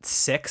like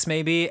 6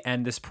 maybe,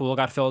 and this pool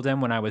got filled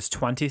in when I was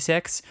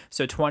 26.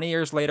 So 20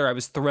 years later, I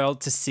was thrilled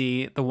to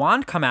see the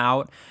wand come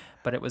out,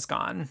 but it was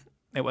gone.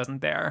 It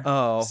wasn't there.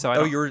 Oh,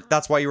 So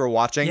that's why you were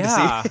watching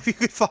Yeah. to see if you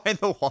could find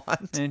the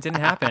wand. and it didn't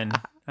happen.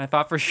 I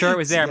thought for sure it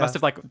was there. It must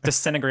have like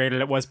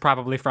disintegrated. It was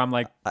probably from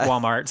like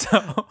Walmart.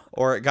 So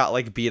Or it got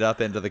like beat up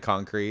into the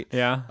concrete.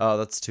 yeah. Oh,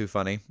 that's too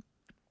funny.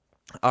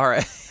 All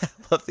right. I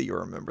love that you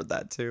remembered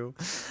that too.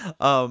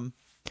 All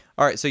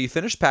right. So you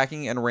finished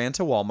packing and ran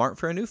to Walmart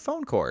for a new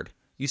phone cord.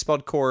 You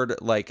spelled cord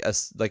like a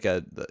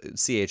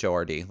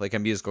CHORD, like a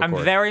musical I'm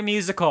chord. very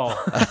musical.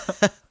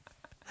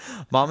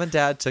 Mom and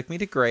Dad took me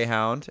to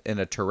Greyhound in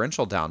a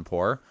torrential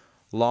downpour.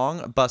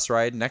 Long bus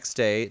ride next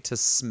day to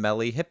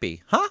Smelly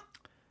Hippie. Huh?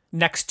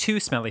 Next to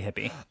Smelly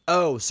Hippie.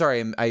 Oh,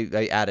 sorry.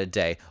 I added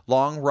day.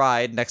 Long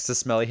ride next to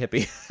Smelly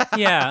Hippie.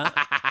 Yeah.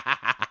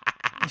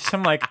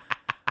 Some like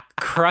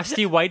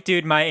crusty white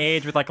dude my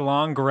age with like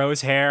long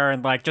gross hair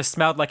and like just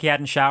smelled like he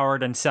hadn't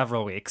showered in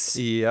several weeks.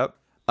 Yep.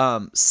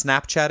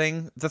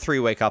 Snapchatting the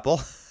three-way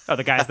couple. Oh,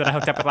 the guys that I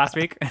hooked up with last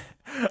week.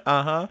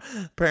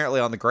 Apparently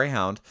on the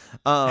Greyhound.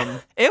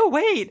 Ew,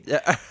 wait.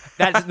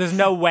 There's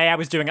no way I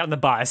was doing it on the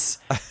bus.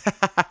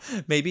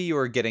 Maybe you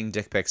were getting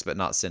dick pics but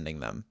not sending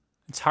them.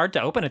 It's hard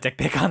to open a dick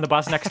pic on the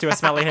bus next to a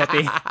smelly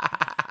hippie.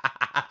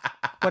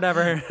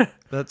 Whatever.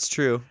 That's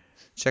true.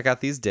 Check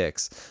out these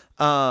dicks.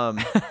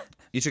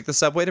 You took the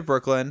subway to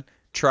Brooklyn,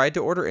 tried to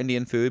order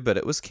Indian food, but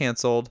it was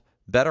canceled.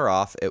 Better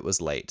off, it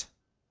was late.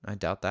 I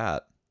doubt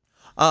that.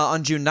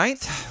 On June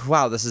 9th,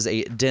 wow, this is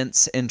a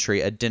dense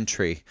entry, a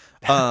dentry.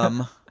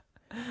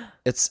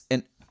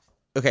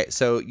 Okay,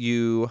 so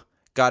you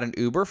got an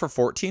Uber for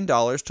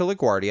 $14 to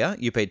LaGuardia.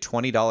 You paid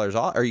 $20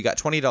 off, or you got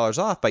 $20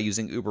 off by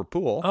using Uber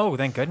Pool. Oh,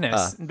 thank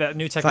goodness. That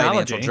new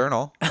technology. Financial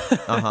Journal.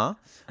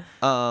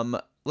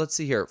 Let's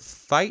see here.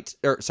 Flight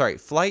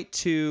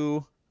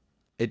to,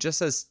 it just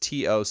says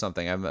TO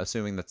something. I'm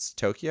assuming that's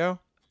Tokyo.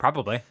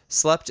 Probably.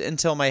 Slept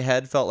until my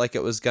head felt like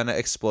it was gonna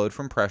explode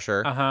from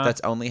pressure. That's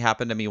only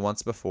happened to me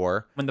once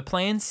before. When the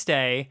planes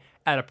stay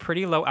at a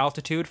pretty low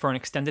altitude for an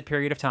extended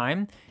period of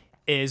time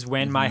is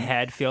when my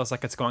head feels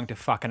like it's going to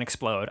fucking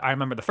explode. I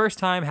remember the first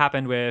time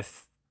happened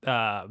with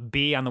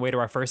B on the way to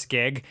our first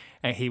gig,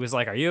 and he was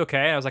like, "Are you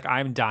okay?" I was like,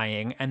 "I'm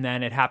dying." And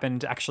then it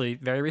happened actually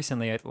very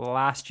recently,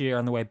 last year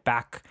on the way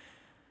back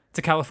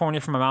to California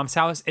from my mom's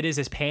house. It is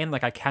this pain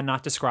like I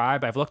cannot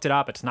describe. I've looked it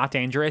up. It's not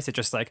dangerous. It's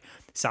just like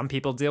some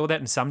people deal with it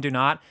and some do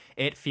not.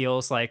 It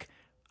feels like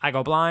I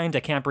go blind.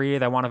 I can't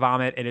breathe. I want to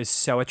vomit. It is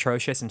so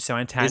atrocious and so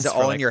intense. Is it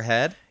all in your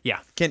head? Yeah.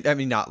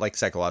 Not like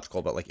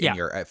psychological, but like in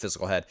your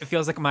physical head. It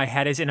feels like my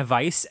head is in a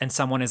vice and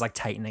someone is like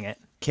tightening it.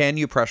 Can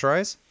you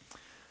pressurize?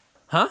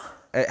 Huh?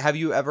 Have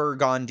you ever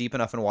gone deep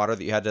enough in water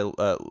that you had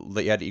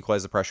to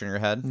equalize the pressure in your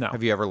head? No.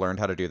 Have you ever learned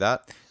how to do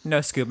that?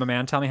 No, scuba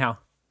man. Tell me how.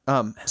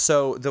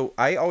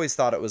 I always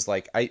thought it was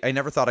like, I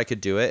never thought I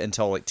could do it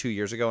until like 2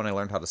 years ago when I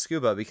learned how to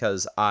scuba,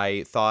 because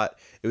I thought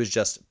it was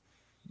just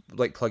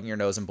like plugging your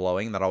nose and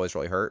blowing. That always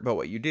really hurt. But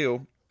what you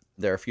do,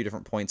 there are a few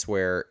different points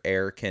where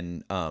air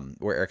can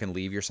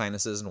leave your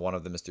sinuses, and one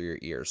of them is through your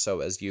ears.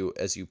 So as you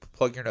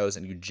plug your nose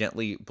and you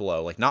gently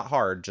blow, like not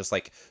hard, just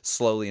like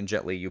slowly and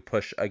gently, you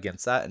push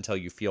against that until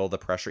you feel the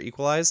pressure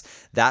equalize.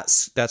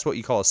 That's what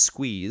you call a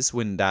squeeze,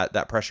 when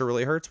that pressure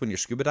really hurts when you're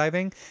scuba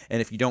diving. And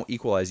if you don't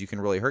equalize, you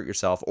can really hurt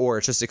yourself, or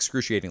it's just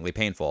excruciatingly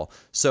painful.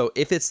 So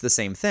if it's the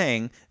same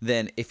thing,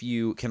 then if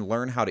you can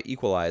learn how to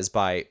equalize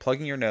by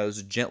plugging your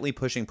nose, gently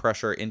pushing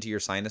pressure into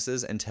your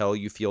sinuses until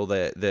you feel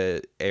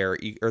the air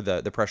or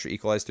the pressure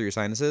equalize through your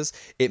sinuses,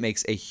 it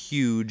makes a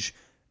huge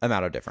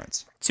amount of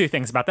difference. Two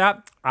things about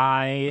that.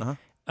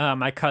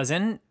 My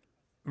cousin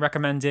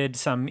recommended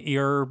some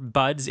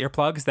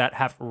earplugs that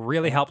have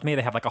really helped me.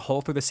 They have like a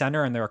hole through the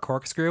center and they're a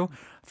corkscrew.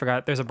 I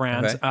forgot there's a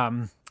brand.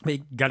 Okay.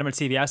 We got them at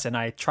CVS and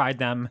I tried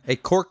them. A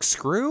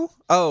corkscrew?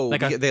 Oh,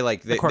 Like a-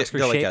 they're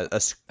corkscrew like shape.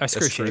 a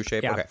screw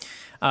shape. Yeah.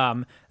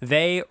 Okay.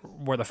 They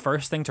were the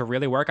first thing to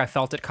really work. I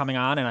felt it coming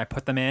on and I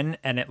put them in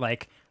and it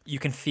like you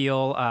can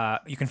feel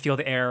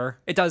the air.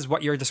 It does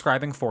what you're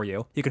describing for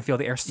you. You can feel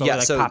the air slowly Yeah,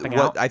 so popping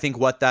what out. I think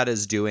what that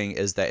is doing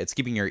is that it's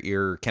keeping your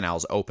ear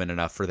canals open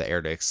enough for the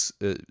air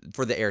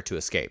to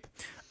escape.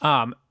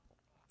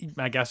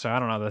 I guess so. I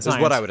don't know the Is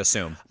science. what I would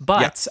assume.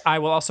 But I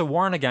will also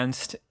warn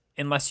against,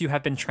 unless you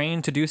have been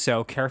trained to do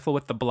so, careful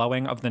with the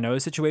blowing of the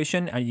nose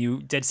situation. And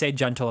you did say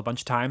gentle a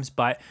bunch of times,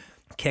 but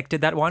Kick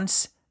did that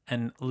once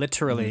and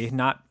literally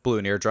not Blew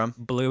an eardrum.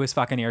 blew his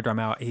fucking eardrum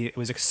out. It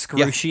was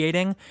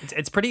excruciating.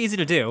 It's pretty easy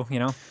to do, you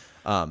know?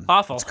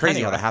 Awful. It's crazy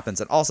Anyway. how that happens.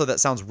 And also that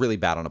sounds really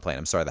bad on a plane.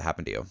 I'm sorry that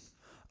happened to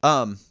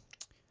you.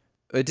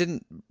 It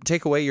didn't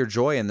take away your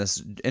joy in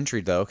this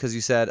entry though, because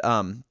you said,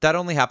 that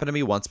only happened to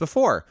me once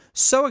before.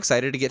 So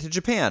excited to get to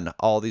Japan.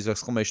 All these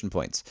exclamation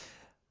points.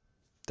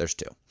 There's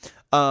two.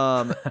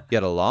 You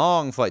had a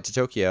long flight to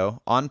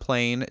Tokyo on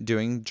plane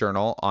doing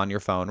journal on your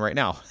phone right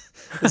now.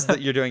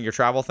 You're doing your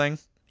travel thing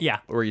Yeah.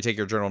 where you take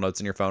your journal notes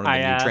in your phone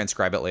and then you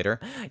transcribe it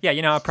later. Yeah,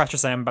 you know how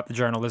precious I am about the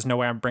journal. There's no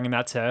way I'm bringing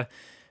that to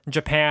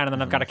Japan, and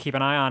then I've got to keep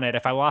an eye on it.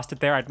 If I lost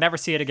it there, I'd never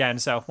see it again.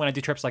 So when I do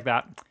trips like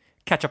that,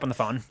 catch up on the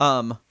phone.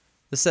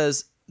 This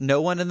says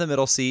no one in the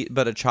middle seat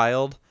but a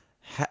child.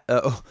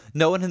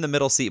 No one in the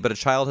middle seat but a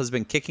child has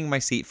been kicking my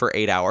seat for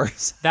 8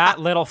 hours. That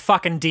little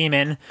fucking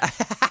demon.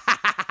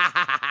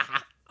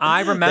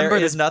 I remember There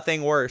is this.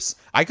 nothing worse.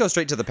 I go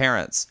straight to the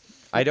parents.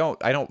 I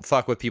don't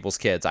fuck with people's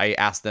kids. I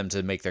ask them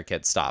to make their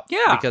kids stop.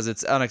 Yeah. Because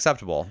it's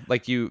unacceptable.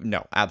 Like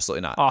no,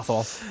 absolutely not.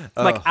 Awful.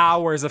 Like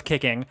hours of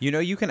kicking. You know,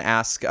 you can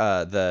ask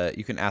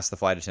the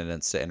flight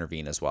attendants to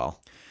intervene as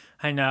well.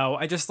 I know.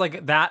 I just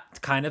like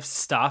that kind of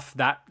stuff.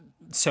 That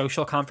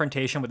social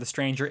confrontation with a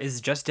stranger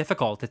is just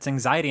difficult. It's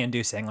anxiety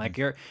inducing. Like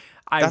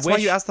That's why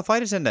you ask the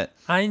flight attendant.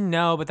 I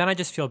know, but then I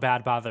just feel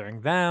bad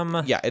bothering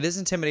them. Yeah, it is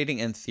intimidating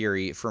in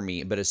theory for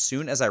me, but as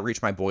soon as I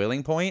reach my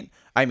boiling point,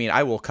 I mean,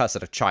 I will cuss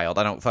at a child.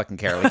 I don't fucking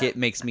care. Like it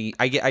makes me,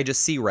 I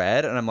just see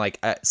red, and I'm like,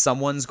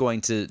 someone's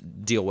going to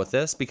deal with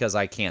this because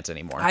I can't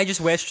anymore. I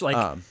just wish, like,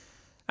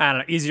 I don't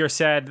know, easier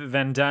said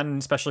than done,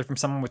 especially from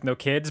someone with no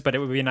kids, but it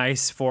would be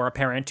nice for a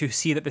parent to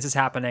see that this is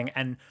happening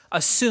and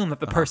assume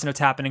that the person it's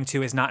happening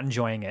to is not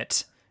enjoying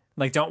it.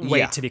 Like, don't wait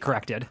Yeah. to be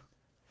corrected.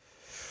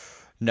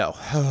 No,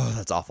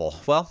 that's awful.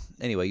 Well,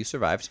 anyway, you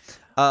survived.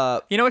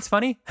 You know what's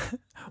funny?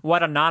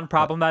 What a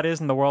non-problem that is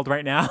in the world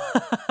right now.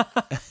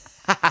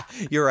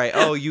 You're right.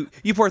 Oh, you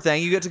poor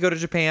thing. You get to go to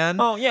Japan.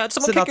 Oh, yeah,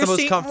 someone Sit kick out the your most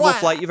seat. comfortable What?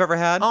 flight you've ever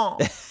had. Oh.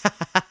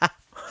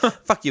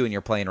 Fuck you and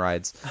your plane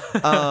rides.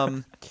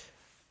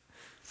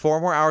 4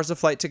 more hours of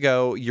flight to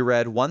go. You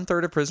read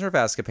 1/3 of Prisoner of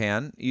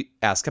Azkaban.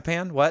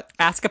 Azkaban? What?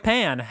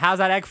 Azkaban, how's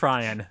that egg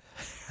frying?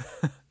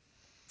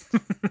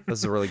 This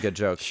is a really good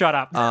joke. Shut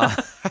up.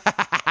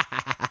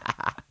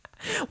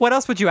 What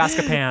else would you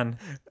Azkaban?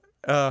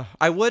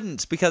 I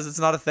wouldn't because it's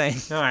not a thing.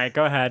 All right,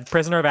 go ahead.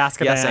 Prisoner of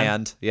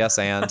Azkaban. Yes,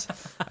 and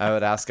I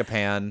would ask a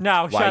pan.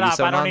 No, why shut are you up.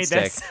 so I don't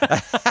nonstick?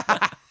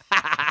 need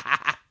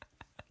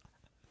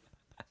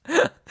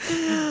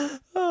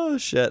this. Oh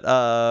shit.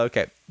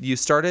 Okay. You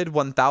started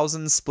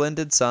 1000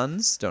 Splendid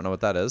Suns. Don't know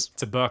what that is.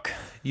 It's a book.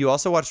 You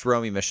also watched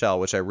Romy Michelle,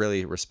 which I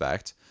really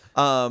respect.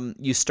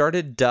 You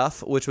started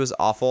Duff, which was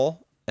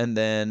awful, and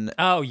then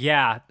Oh,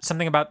 yeah.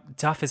 Something about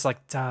Duff is like,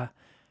 what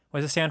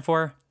does it stand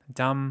for?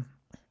 Dumb,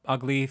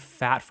 ugly,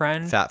 fat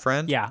friend? Fat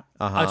Friend. Yeah.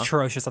 Uh-huh.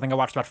 Atrocious. I think I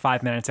watched about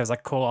 5 minutes. I was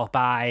like, cool,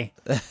 bye.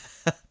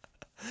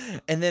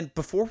 And then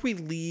before we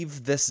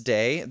leave this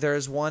day,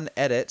 there's one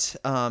edit,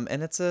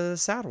 and it's a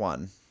sad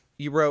one.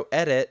 You wrote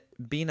edit.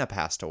 Bina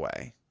passed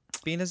away.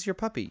 Bina's your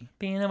puppy.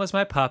 Bina was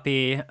my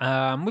puppy.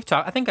 We've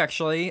talked, I think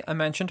actually I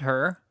mentioned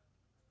her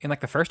in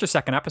like the first or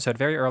second episode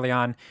very early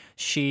on.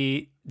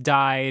 She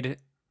died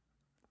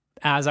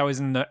as I was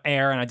in the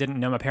air and I didn't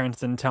know. My parents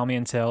didn't tell me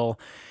until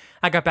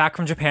I got back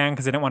from Japan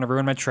because they didn't want to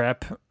ruin my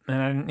trip.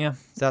 And yeah.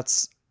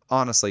 That's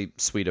honestly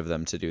sweet of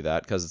them to do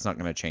that because it's not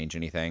going to change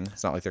anything.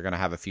 It's not like they're going to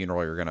have a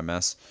funeral you're going to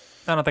miss.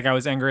 I don't think I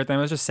was angry at them.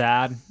 It was just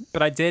sad.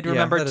 But I did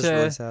remember that is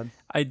really sad.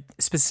 I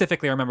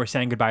specifically remember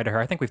saying goodbye to her.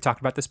 I think we've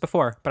talked about this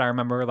before, but I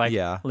remember like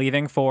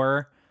leaving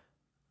for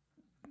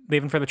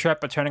the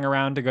trip, but turning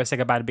around to go say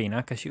goodbye to Bina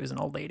because she was an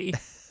old lady.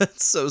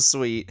 That's so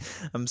sweet.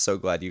 I'm so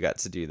glad you got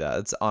to do that.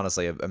 It's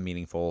honestly a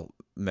meaningful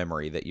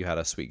memory that you had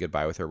a sweet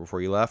goodbye with her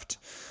before you left.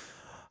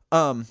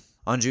 On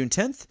June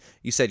 10th,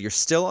 you said you're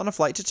still on a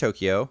flight to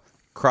Tokyo,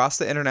 crossed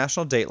the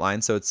international date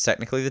line, so it's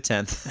technically the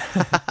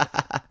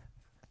 10th.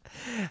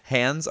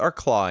 Hands are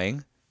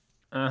clawing.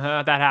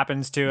 That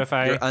happens too if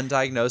Your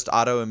undiagnosed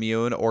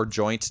autoimmune or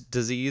joint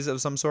disease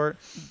of some sort.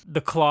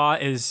 The claw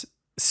is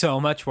so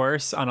much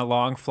worse on a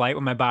long flight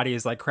when my body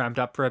is like cramped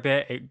up for a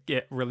bit.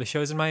 It really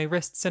shows in my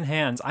wrists and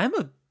hands. I'm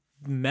a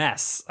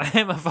mess. I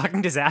am a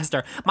fucking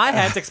disaster. My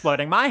head's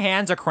exploding. My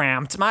hands are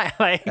cramped.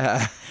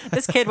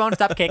 This kid won't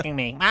stop kicking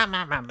me.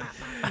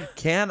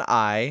 Can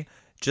I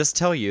just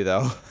tell you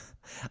though?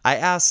 I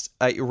asked,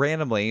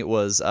 randomly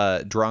was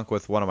drunk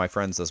with one of my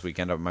friends this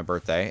weekend on my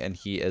birthday, and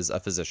he is a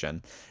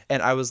physician.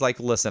 And I was like,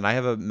 listen, I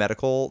have a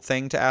medical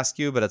thing to ask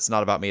you, but it's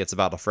not about me. It's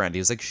about a friend. He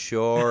was like,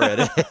 sure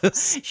it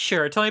is.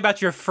 Sure. Tell me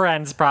about your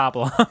friend's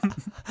problem.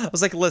 I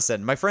was like,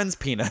 listen, my friend's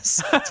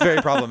penis. It's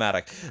very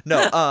problematic.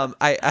 No,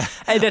 Hey,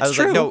 that's I was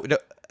true. like, no.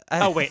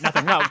 Oh, wait,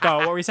 nothing. No, go.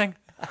 What were you saying?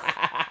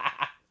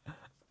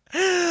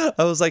 I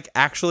was like,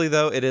 actually,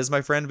 though, it is my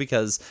friend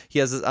because he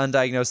has this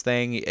undiagnosed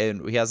thing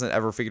and he hasn't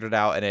ever figured it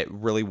out, and it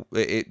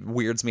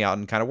weirds me out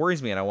and kind of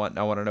worries me, and I want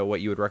to know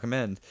what you would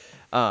recommend.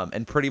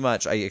 And pretty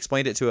much I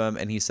explained it to him,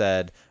 and he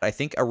said, I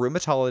think a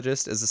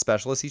rheumatologist is the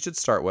specialist he should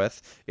start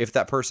with. If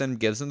that person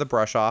gives him the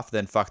brush off,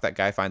 then fuck that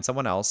guy, find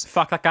someone else.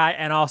 Fuck that guy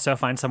and also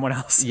find someone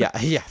else. Yeah.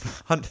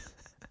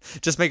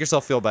 Just make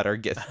yourself feel better.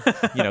 Get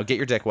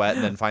your dick wet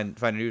and then find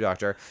a new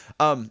doctor.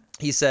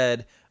 He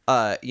said,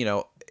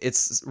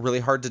 it's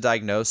really hard to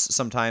diagnose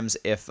sometimes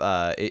if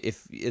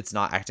it's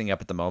not acting up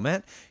at the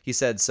moment. He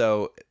said,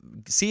 so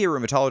see a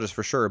rheumatologist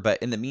for sure,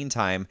 but in the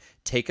meantime,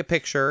 take a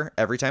picture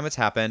every time it's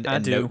happened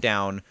and note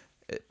down.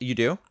 You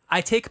do?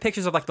 I take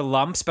pictures of like the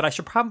lumps, but I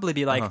should probably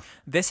be like,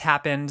 this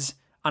happened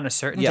on a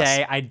certain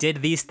day. I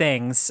did these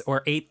things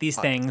or ate these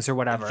things or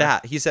whatever.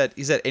 That he said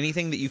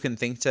anything that you can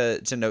think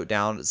to note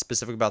down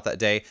specific about that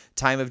day,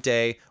 time of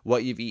day,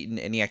 what you've eaten,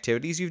 any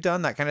activities you've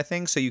done, that kind of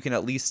thing. So you can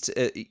at least,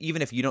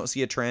 even if you don't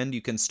see a trend,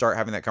 you can start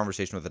having that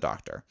conversation with the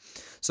doctor.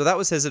 So that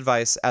was his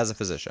advice as a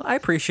physician. I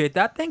appreciate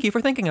that. Thank you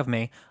for thinking of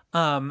me.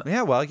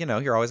 Yeah, well,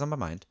 you're always on my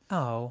mind.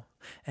 Oh,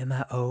 am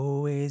I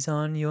always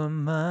on your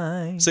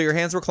mind? So your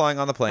hands were clawing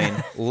on the plane.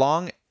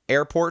 Long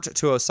airport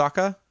to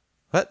Osaka.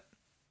 What?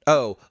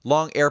 Oh,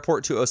 long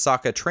airport to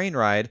Osaka train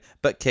ride,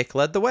 but Kick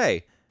led the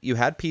way. You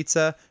had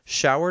pizza,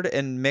 showered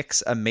in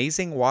Mick's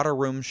amazing water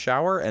room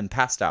shower, and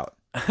passed out.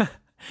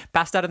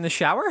 Passed out in the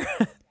shower?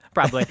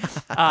 Probably.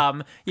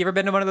 You ever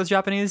been to one of those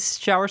Japanese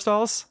shower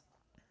stalls?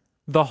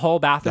 The whole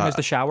bathroom is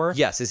the shower?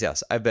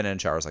 Yes. I've been in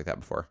showers like that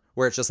before,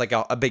 where it's just like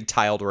a big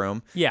tiled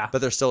room. Yeah.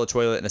 But there's still a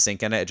toilet and a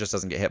sink in it. It just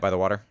doesn't get hit by the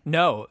water.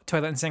 No,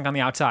 toilet and sink on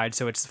the outside,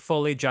 so it's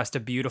fully just a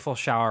beautiful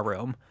shower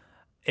room.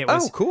 It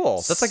was cool.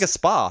 That's like a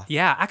spa.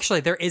 Yeah,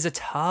 actually, there is a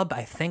tub.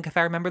 I think if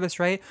I remember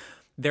this right,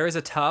 there is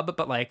a tub,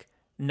 but like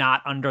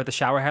not under the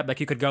shower head. Like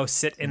you could go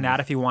sit in that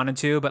if you wanted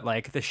to, but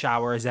like the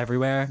shower is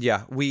everywhere.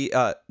 Yeah,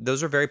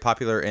 those are very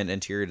popular in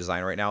interior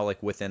design right now,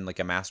 like within like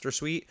a master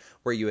suite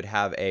where you would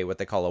have what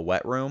they call a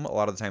wet room. A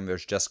lot of the time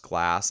there's just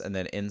glass, and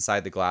then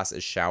inside the glass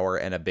is shower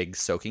and a big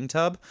soaking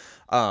tub.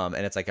 And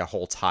it's like a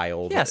whole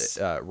tiled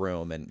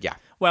room, and yeah.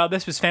 Well,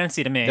 this was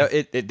fancy to me. No,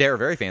 they're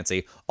very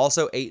fancy.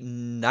 Also a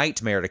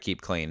nightmare to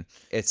keep clean.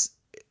 It's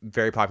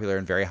very popular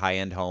in very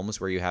high-end homes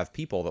where you have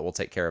people that will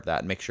take care of that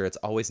and make sure it's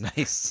always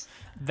nice.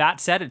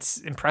 That said, it's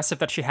impressive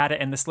that she had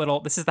it in this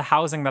is the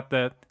housing that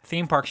the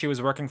theme park she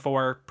was working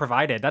for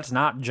provided. That's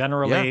not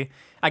generally,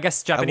 I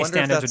guess Japanese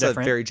standards are different.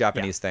 That's a very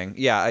Japanese thing.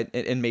 Yeah,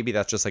 and maybe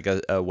that's just like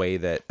a way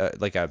that,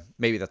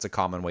 maybe that's a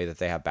common way that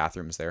they have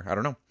bathrooms there. I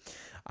don't know.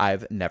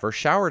 I've never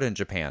showered in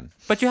Japan.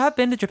 But you have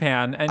been to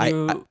Japan, and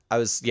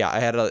I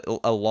had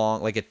a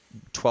long, like a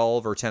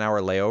 12 or 10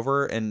 hour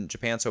layover in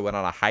Japan, so I went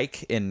on a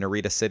hike in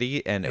Narita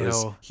City, and it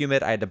was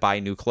humid. I had to buy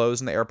new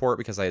clothes in the airport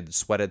because I had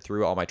sweated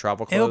through all my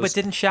travel clothes. But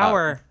didn't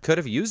shower. Could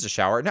have used a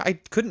shower. No, I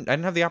couldn't. I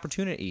didn't have the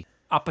opportunity.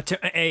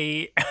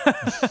 I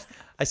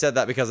said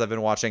that because I've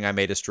been watching I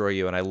May Destroy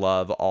You, and I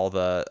love all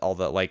the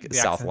like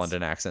South accents.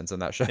 London accents in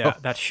that show. Yeah,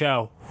 that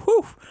show.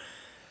 Whew.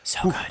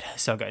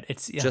 So good.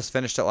 It's just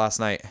finished it last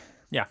night.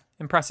 Yeah,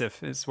 impressive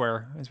is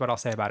what I'll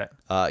say about it.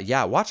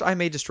 Watch I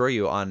May Destroy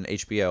You on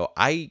HBO.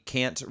 I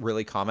can't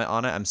really comment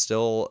on it. I'm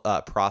still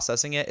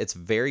processing it. It's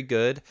very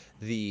good.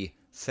 The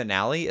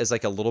finale is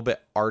like a little bit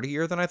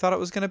artier than I thought it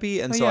was going to be,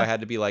 and I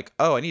had to be like,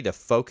 I need to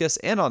focus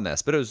in on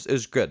this. But it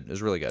was good. It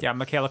was really good. Yeah,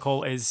 Michaela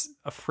Cole is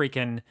a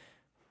freaking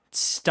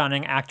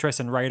stunning actress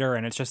and writer,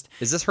 and it's just.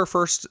 Is this her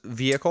first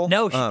vehicle?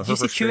 No, did you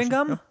see Chewing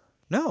Gum?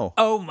 No.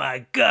 Oh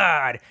my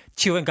god,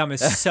 Chewing Gum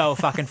is so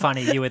fucking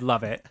funny. You would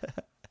love it.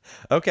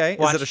 Okay.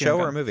 Watch Is it a show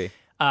or a movie?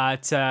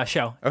 It's a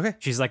show. Okay.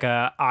 She's like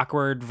a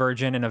awkward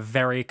virgin in a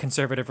very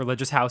conservative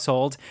religious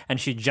household, and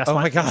she just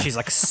my God. She's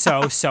like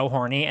so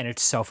horny, and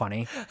it's so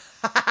funny.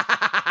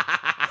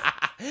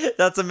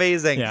 That's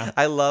amazing. Yeah.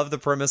 I love the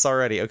premise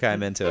already. Okay,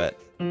 I'm into it.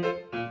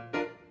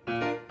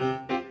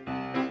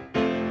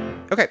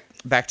 Okay,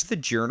 back to the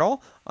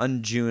journal.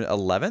 On June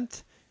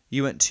 11th,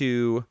 you went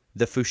to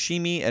the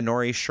Fushimi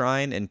Inori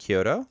Shrine in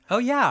Kyoto. Oh,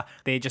 yeah.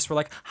 They just were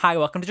like, hi,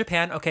 welcome to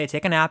Japan. Okay,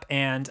 take a nap,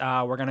 and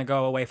we're going to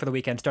go away for the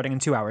weekend starting in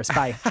 2 hours.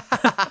 Bye.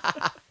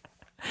 I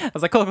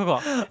was like, cool.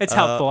 It's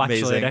helpful,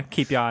 actually, amazing. to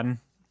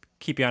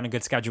keep you on a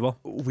good schedule.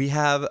 We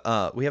have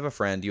a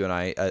friend, you and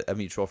I, a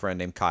mutual friend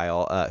named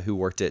Kyle, who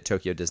worked at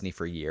Tokyo Disney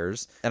for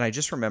years. And I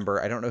just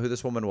remember, I don't know who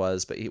this woman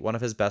was, but one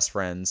of his best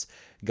friends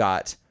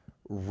got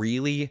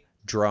really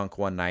drunk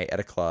one night at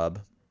a club,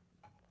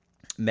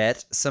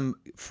 met some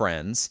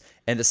friends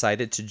and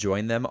decided to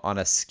join them on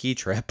a ski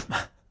trip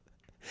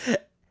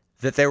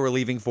that they were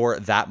leaving for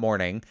that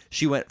morning.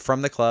 She went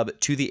from the club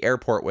to the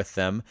airport with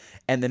them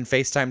and then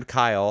FaceTimed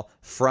Kyle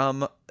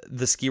from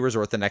the ski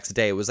resort the next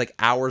day. It was like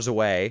hours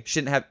away.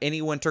 She didn't have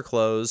any winter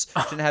clothes.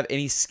 She didn't have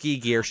any ski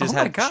gear. She just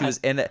she was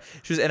in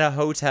a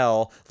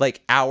hotel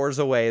like hours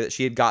away that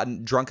she had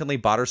drunkenly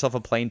bought herself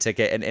a plane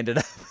ticket and ended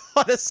up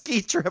on a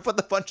ski trip with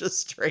a bunch of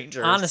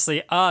strangers.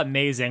 Honestly,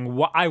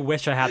 amazing. I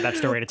wish I had that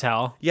story to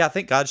tell. Yeah,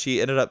 thank God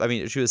she ended up, I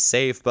mean, she was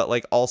safe, but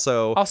like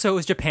also it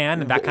was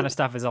Japan, and that kind of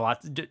stuff is a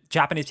lot.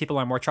 Japanese people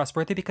are more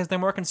trustworthy because they're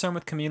more concerned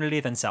with community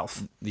than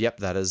self. Yep,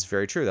 that is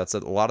very true. That's a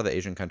lot of the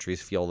Asian countries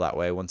feel that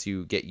way. Once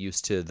you get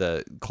used to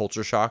the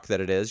culture shock that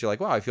it is, you're like,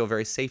 wow, I feel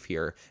very safe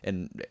here,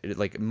 and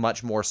like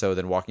much more so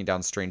than walking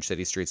down strange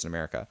city streets in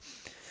America.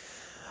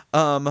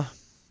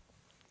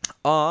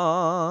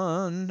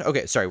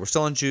 Okay, sorry, we're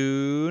still on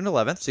June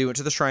 11th. So you went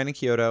to the shrine in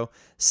Kyoto,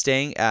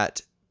 staying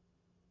at,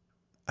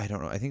 I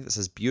don't know, I think this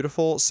is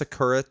beautiful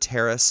Sakura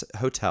Terrace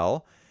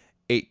Hotel,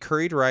 ate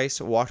curried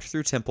rice, walked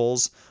through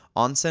temples,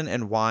 onsen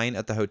and wine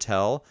at the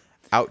hotel,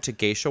 out to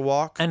Geisha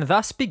Walk. And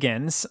thus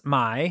begins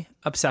my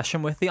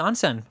obsession with the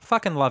onsen.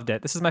 Fucking loved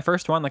it. This is my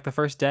first one, like the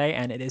first day,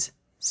 and it is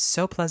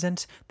so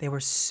pleasant. They were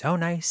so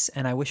nice,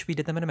 and I wish we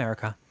did them in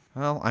America.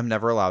 Well, I'm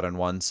never allowed in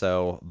one,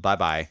 so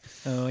bye-bye.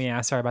 Oh,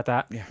 yeah, sorry about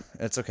that. Yeah,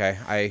 it's okay.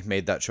 I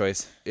made that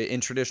choice. In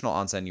traditional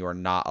onsen, you are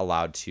not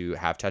allowed to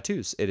have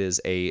tattoos. It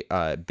is a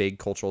big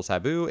cultural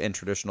taboo in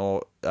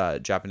traditional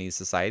Japanese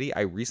society.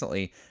 I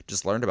recently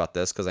just learned about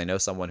this because I know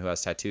someone who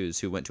has tattoos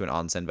who went to an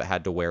onsen but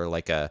had to wear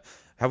like a...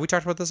 Have we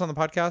talked about this on the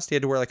podcast? He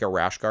had to wear like a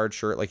rash guard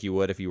shirt like you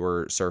would if you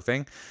were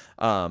surfing.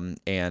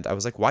 And I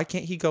was like, why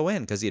can't he go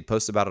in? Because he had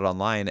posted about it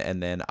online,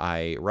 and then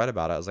I read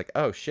about it. I was like,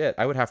 oh shit,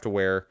 I'd have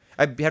to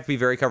be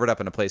very covered up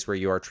in a place where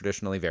you are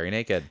traditionally very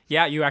naked.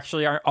 Yeah, you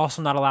actually are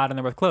also not allowed in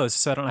there with clothes,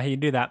 so I don't know how you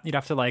do that. You'd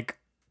have to like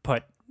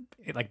put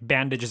like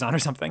bandages on or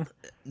something.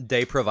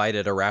 They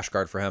provided a rash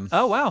guard for him.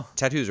 Oh, wow.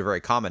 Tattoos are very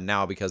common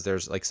now because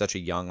there's like such a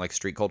young like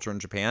street culture in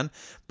Japan.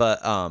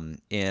 But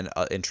in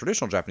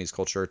traditional Japanese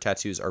culture,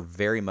 tattoos are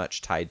very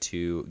much tied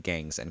to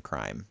gangs and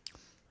crime.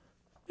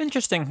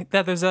 Interesting.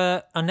 That there's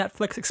a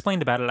Netflix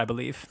explained about it, I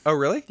believe. Oh,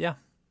 really? Yeah.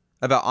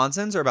 About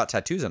onsens or about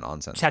tattoos and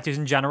onsens? Tattoos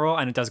in general,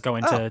 and it does go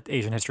into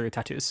Asian history of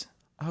tattoos.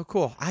 Oh,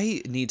 cool.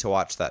 I need to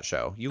watch that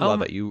show. You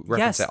love it. You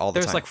reference it all the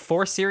time. There's like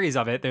 4 series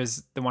of it.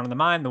 There's the one on the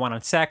mind, the one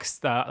on sex,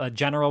 the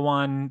general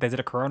one. They did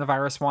a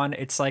coronavirus one.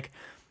 It's like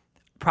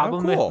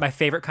probably my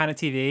favorite kind of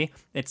TV.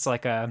 It's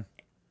like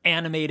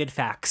animated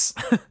facts.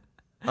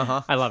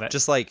 Uh-huh. I love it.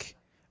 Just like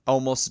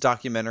almost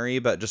documentary,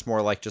 but just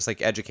more like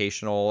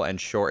educational and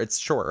short. It's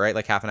short, right?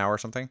 Like half an hour or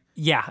something?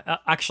 Yeah.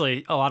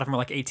 Actually, a lot of them are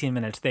like 18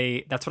 minutes.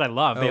 That's what I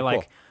love. They're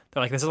like,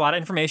 this is a lot of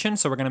information,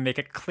 so we're going to make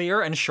it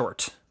clear and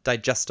short.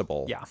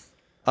 Digestible. Yeah.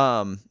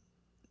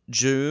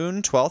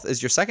 June 12th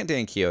is your second day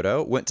in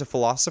Kyoto. Went to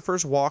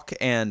Philosopher's Walk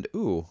and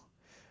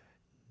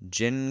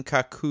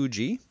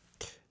Jinkakuji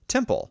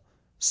Temple.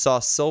 Saw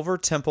Silver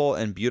Temple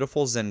and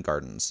beautiful Zen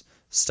gardens.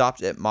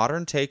 Stopped at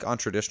Modern Take on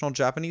traditional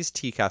Japanese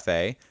tea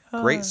cafe.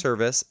 Great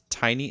service,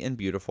 tiny and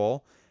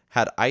beautiful.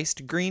 Had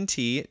iced green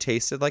tea,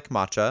 tasted like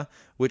matcha,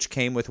 which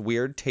came with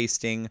weird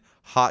tasting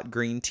hot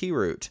green tea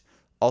root.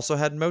 Also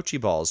had mochi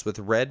balls with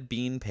red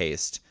bean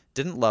paste.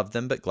 Didn't love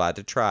them, but glad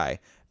to try.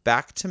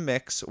 Back to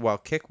mix while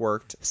Kick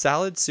worked.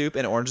 Salad, soup,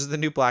 and Orange is the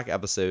New Black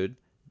episode.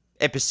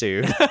 Just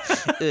one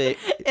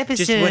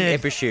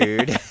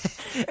episode.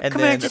 And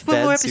Come then on, just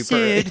one more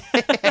episode.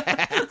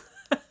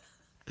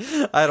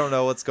 I don't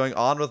know what's going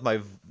on with my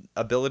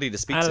ability to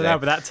speak I don't today. know,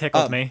 but that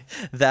tickled me.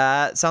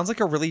 That sounds like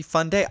a really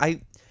fun day.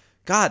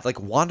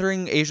 Like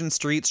wandering Asian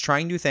streets,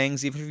 trying new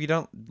things, even if you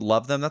don't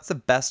love them, that's the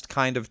best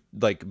kind of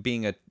like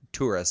being a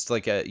tourist.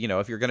 Like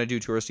if you're going to do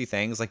touristy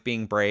things, like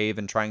being brave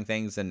and trying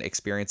things and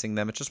experiencing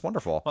them, it's just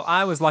wonderful. Well,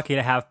 I was lucky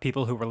to have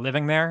people who were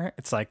living there.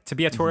 It's like to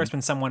be a tourist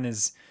when someone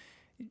is,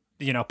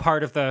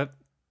 part of the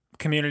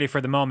community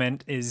for the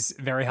moment is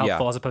very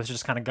helpful, as opposed to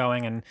just kind of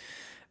going and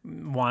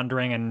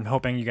wandering and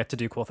hoping you get to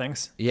do cool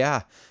things.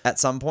 Yeah. At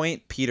some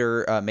point,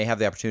 Peter may have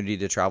the opportunity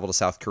to travel to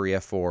South Korea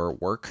for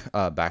work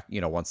back,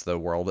 once the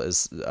world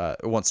is,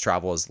 once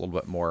travel is a little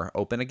bit more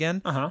open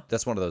again. Uh-huh.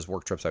 That's one of those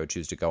work trips I would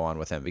choose to go on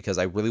with him because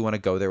I really want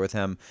to go there with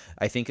him.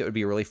 I think it would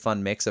be a really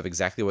fun mix of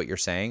exactly what you're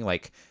saying.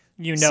 Like,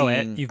 you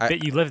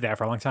lived there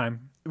for a long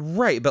time.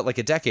 Right, but like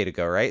a decade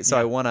ago, right?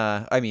 So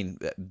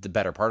the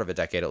better part of a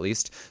decade at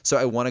least. So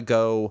I want to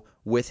go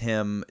with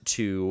him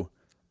to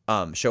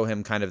show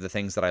him kind of the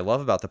things that I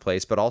love about the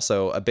place, but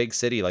also a big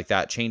city like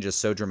that changes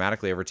so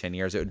dramatically over 10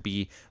 years. It would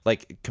be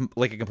like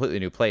a completely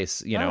new place,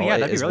 that'd be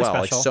really well.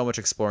 special. Like so much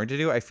exploring to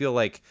do. I feel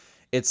like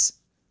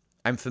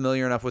I'm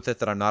familiar enough with it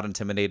that I'm not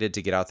intimidated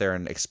to get out there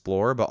and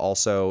explore, but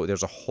also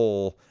there's a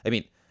whole,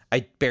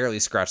 I barely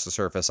scratched the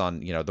surface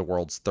on, the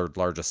world's third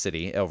largest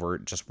city over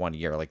just 1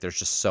 year. Like there's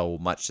just so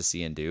much to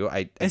see and do.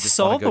 I Is just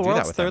Seoul want to go the do that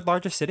world's with third him.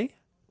 largest city?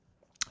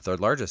 Third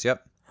largest,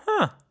 yep.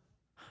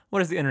 What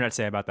does the internet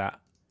say about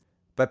that?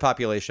 By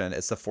population,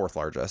 it's the fourth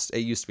largest. It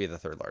used to be the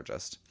third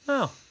largest.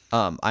 Oh,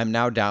 I'm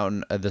now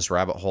down this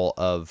rabbit hole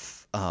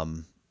of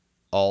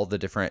all the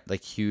different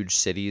like huge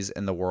cities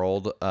in the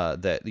world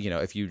that, you know,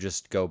 if you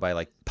just go by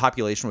like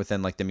population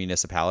within like the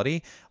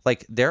municipality,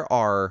 like there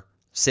are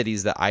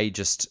cities that I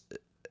just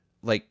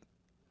like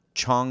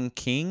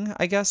Chongqing,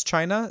 I guess,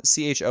 China,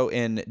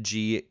 Chongqing.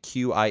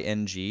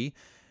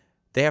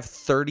 They have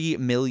 30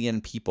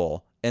 million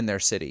people in their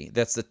city.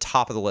 That's the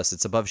top of the list.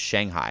 It's above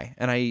Shanghai.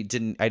 And I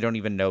don't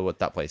even know what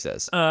that place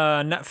is.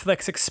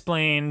 Netflix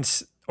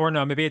explained, or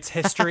no, maybe it's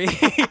history.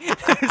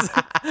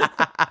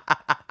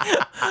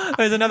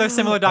 There's another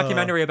similar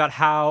documentary about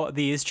how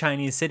these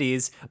Chinese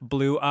cities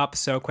blew up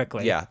so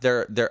quickly. Yeah,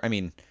 I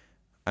mean,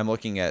 I'm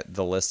looking at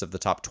the list of the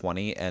top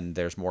 20, and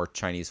there's more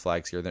Chinese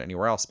flags here than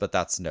anywhere else, but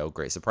that's no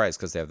great surprise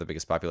because they have the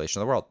biggest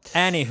population in the world.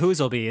 Annie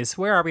Hoozlebees,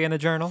 where are we in the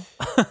journal?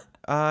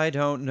 I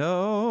don't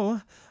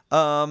know.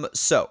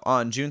 So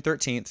on June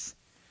 13th,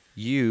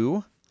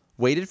 you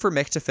waited for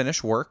Mick to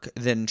finish work,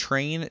 then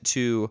train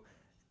to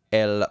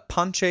El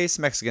Panches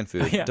Mexican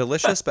food. Yeah.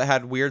 Delicious, but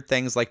had weird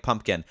things like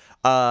pumpkin.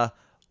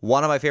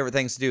 One of my favorite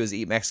things to do is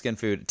eat Mexican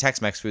food,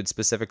 Tex-Mex food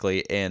specifically,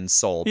 in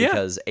Seoul, Yeah.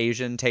 because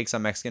Asian takes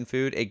on Mexican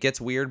food. It gets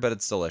weird, but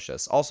it's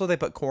delicious. Also, they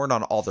put corn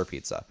on all their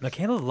pizza.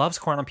 Michaela loves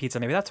corn on pizza.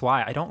 Maybe that's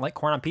why I don't like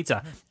corn on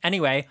pizza.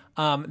 Anyway,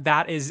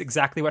 that is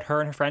exactly what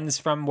her and her friends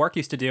from work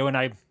used to do, and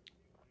I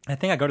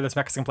think I go to this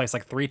Mexican place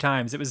like 3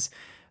 times. It was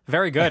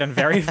very good and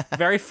very,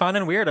 very fun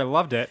and weird. I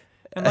loved it.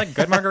 And like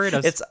good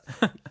margaritas.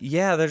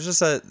 Yeah, there's just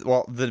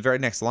the very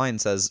next line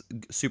says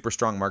super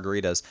strong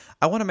margaritas.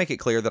 I want to make it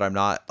clear that I'm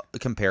not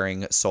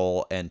comparing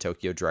Seoul and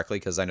Tokyo directly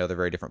because I know they're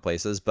very different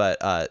places, but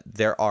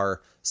there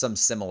are some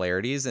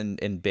similarities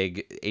in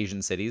big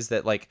Asian cities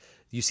that like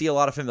you see a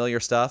lot of familiar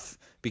stuff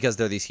because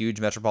they're these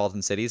huge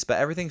metropolitan cities, but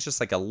everything's just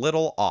like a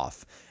little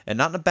off, and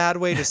not in a bad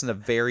way, just in a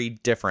very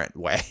different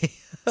way.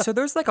 So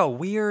there's like a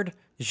weird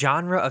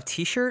genre of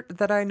t-shirt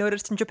that I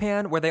noticed in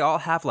Japan where they all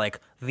have like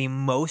the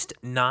most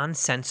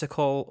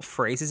nonsensical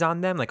phrases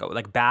on them,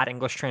 like bad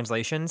English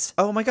translations.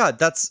 Oh my God,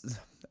 that's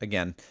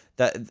again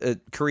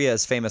that Korea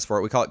is famous for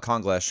it. We call it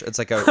Konglish. It's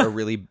like a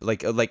really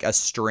like a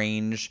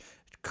strange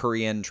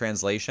Korean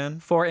translation.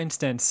 For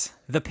instance,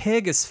 the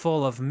pig is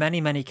full of many,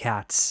 many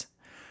cats.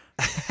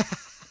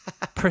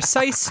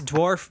 Precise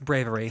dwarf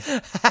bravery.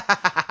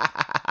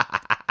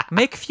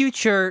 Make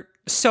future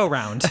so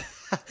round.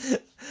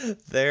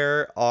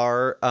 There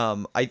are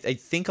I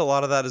think a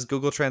lot of that is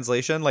Google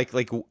Translation, like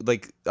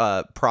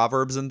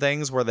proverbs and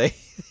things where they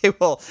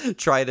will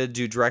try to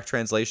do direct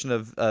translation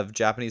of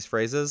Japanese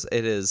phrases.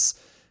 It is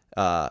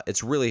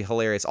it's really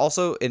hilarious.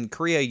 Also in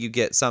Korea you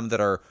get some that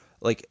are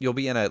like you'll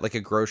be in a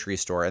grocery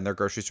store, and their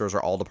grocery stores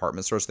are all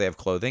department stores, so they have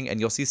clothing, and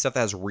you'll see stuff that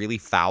has really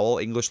foul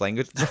English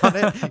language on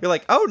it. You're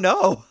like, oh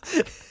no.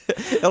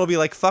 It'll be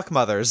like fuck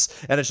mothers,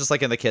 and it's just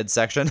like in the kids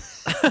section.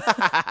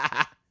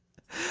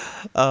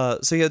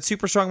 So you had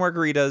super strong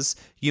margaritas.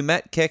 You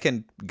met Kik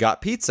and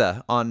got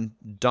pizza on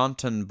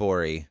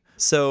Dotonbori.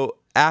 So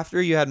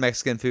after you had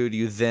Mexican food,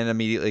 you then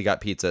immediately got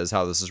pizza, is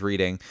how this is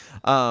reading.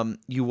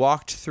 You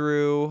walked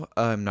through.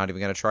 I'm not even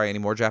going to try any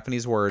more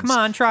Japanese words. Come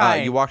on, try.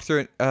 You walked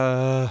through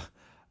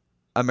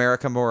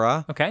America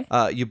Mora. Okay.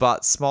 You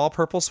bought small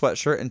purple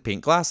sweatshirt and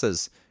pink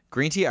glasses,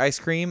 green tea ice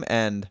cream,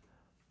 and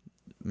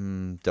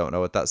don't know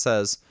what that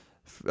says.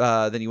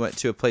 Then you went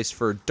to a place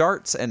for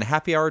darts and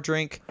happy hour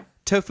drink,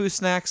 tofu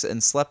snacks,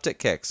 and slept at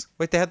Kik's.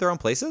 Wait, they had their own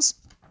places?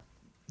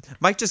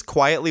 Mike just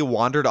quietly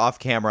wandered off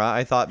camera.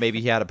 I thought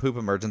maybe he had a poop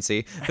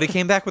emergency, but he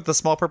came back with the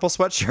small purple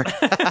sweatshirt.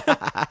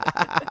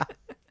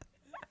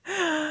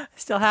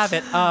 Still have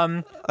it.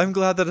 I'm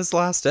glad that it's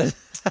lasted.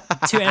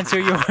 To answer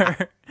your...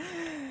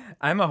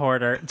 I'm a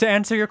hoarder. To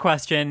answer your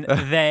question,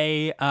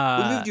 they...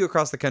 We moved you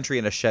across the country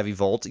in a Chevy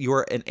Volt. You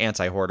are an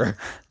anti-hoarder.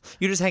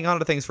 You just hang on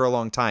to things for a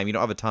long time. You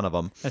don't have a ton of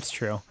them. That's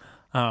true.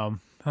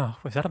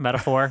 Was that a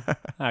metaphor?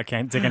 I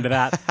can't dig into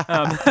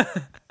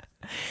that.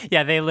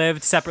 Yeah, they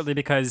lived separately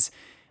because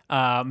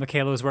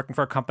Michaela was working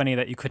for a company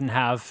that you couldn't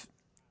have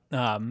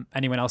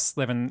anyone else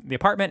live in the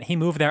apartment. He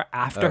moved there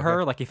after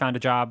her. Like he found a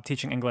job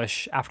teaching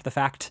English after the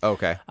fact.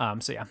 Okay.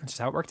 So yeah, that's just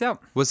how it worked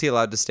out. Was he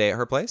allowed to stay at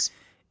her place?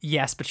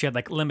 Yes, but she had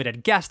like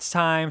limited guest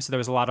time, so there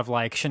was a lot of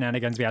like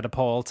shenanigans we had to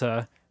pull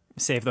to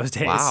save those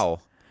days. Wow.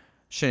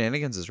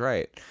 Shenanigans is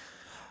right.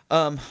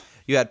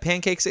 You had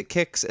pancakes at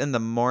Kik's in the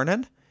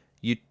morning.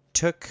 You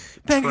took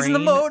Pancakes in the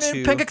train morning,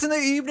 to- pancakes in the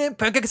evening,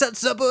 pancakes at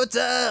supper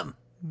time.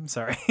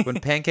 Sorry.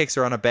 When pancakes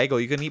are on a bagel,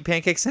 you can eat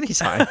pancakes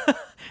anytime.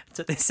 That's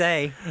what they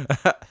say.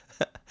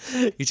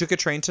 You took a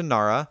train to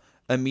Nara,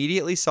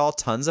 immediately saw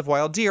tons of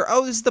wild deer.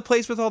 Oh, this is the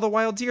place with all the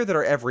wild deer that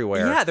are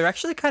everywhere. Yeah, they're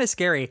actually kind of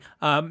scary.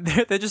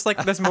 They're just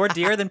like, there's more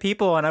deer than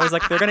people, and I was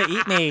like, they're going to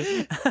eat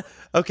me.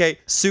 Okay,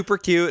 super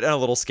cute and a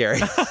little scary.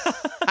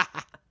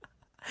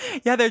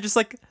 Yeah, they're just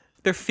like,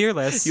 they're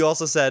fearless. You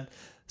also said,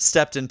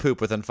 stepped in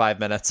poop within 5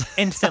 minutes.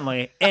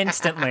 Instantly.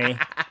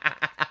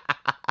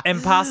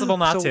 Impossible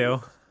not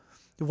to.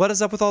 What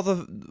is up with all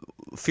the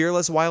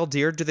fearless wild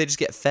deer? Do they just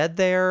get fed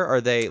there? Are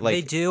they like...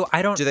 They do.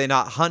 Do they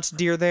not hunt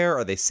deer there?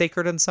 Are they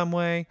sacred in some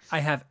way?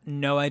 I have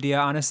no idea,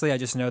 honestly. I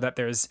just know that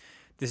there's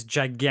this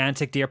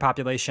gigantic deer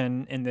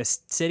population in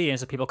this city, and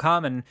so people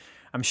come, and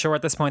I'm sure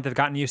at this point they've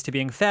gotten used to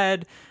being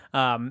fed.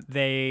 They'll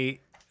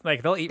eat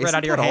right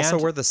out of your hand. Also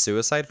where the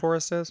suicide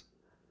forest is?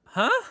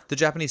 Huh? The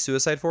Japanese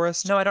suicide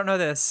forest? No, I don't know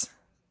this.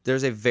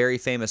 There's a very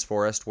famous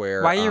forest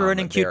where... Why are you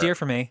ruining cute deer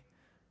for me?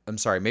 I'm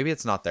sorry. Maybe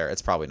it's not there.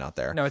 It's probably not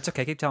there. No, it's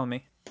okay. Keep telling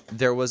me.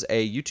 There was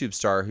a YouTube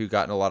star who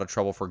got in a lot of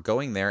trouble for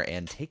going there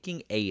and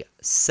taking a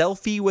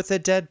selfie with a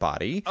dead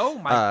body. Oh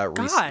my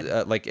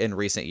God. Like in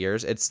recent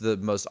years. It's the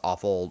most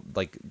awful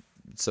like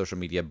social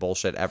media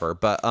bullshit ever.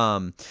 But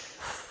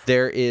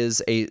there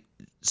is a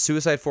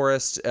suicide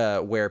forest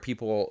where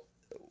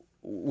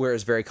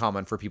it's very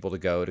common for people to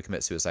go to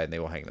commit suicide, and they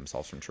will hang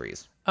themselves from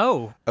trees.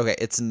 Oh. Okay,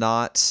 it's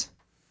not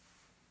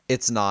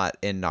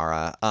in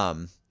Nara.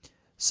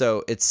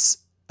 So it's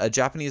a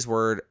Japanese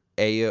word,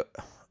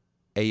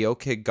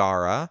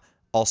 Aokigara,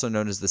 also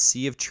known as the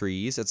Sea of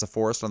Trees. It's a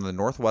forest on the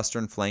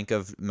northwestern flank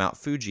of Mount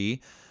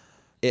Fuji.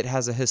 It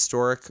has a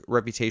historic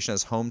reputation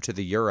as home to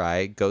the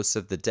Yurei, ghosts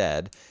of the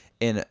dead.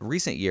 In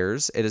recent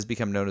years, it has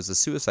become known as the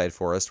Suicide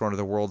Forest, one of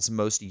the world's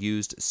most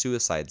used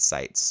suicide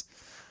sites.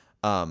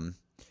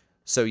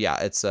 So yeah,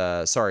 it's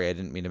sorry, I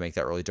didn't mean to make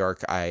that really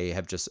dark. I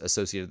have just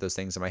associated those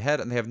things in my head,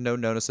 and they have no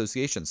known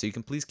association. So you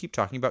can please keep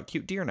talking about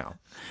cute deer now.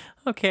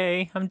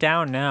 Okay, I'm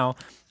down now.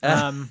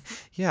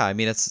 Yeah, I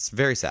mean it's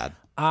very sad.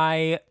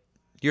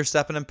 You're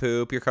stepping in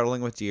poop. You're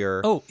cuddling with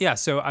deer. Oh, yeah.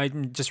 So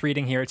I'm just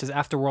reading here. It says,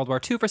 after World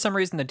War II, for some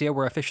reason, the deer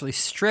were officially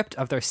stripped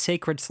of their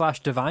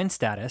sacred/divine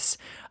status,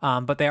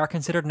 but they are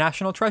considered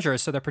national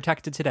treasures, so they're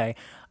protected today.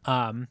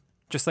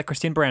 Just like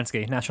Christine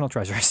Baranski, national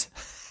treasures.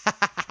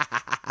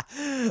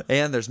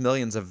 And there's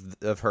millions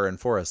of her in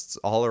forests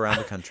all around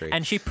the country.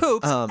 And she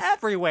poops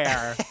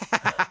everywhere.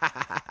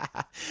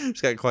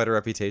 She's got quite a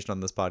reputation on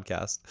this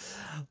podcast.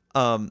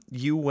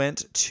 You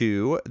went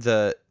to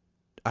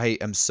I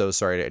am so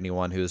sorry to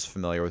anyone who is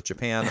familiar with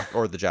Japan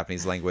or the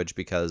Japanese language,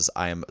 because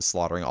I am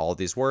slaughtering all of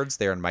these words.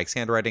 They're in Mike's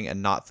handwriting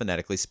and not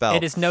phonetically spelled.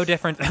 It is no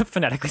different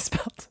phonetically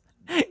spelled.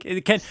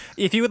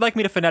 If you would like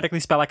me to phonetically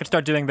spell, I could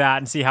start doing that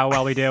and see how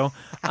well we do.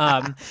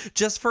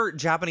 Just for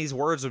Japanese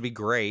words would be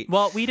great.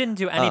 Well, we didn't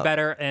do any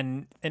better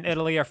in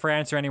Italy or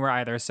France or anywhere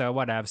either, so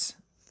whatevs.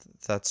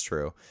 That's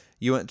true.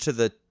 You went to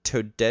the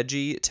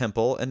Todeji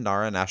Temple in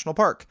Nara National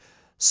Park,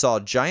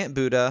 saw giant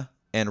Buddha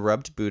and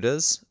rubbed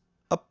Buddha's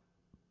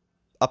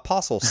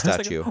apostle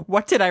statue. Like,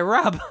 what did I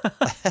rub?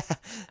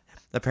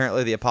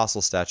 Apparently the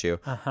apostle statue.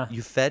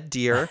 You fed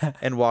deer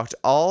and walked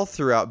all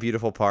throughout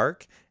beautiful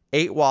park,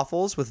 ate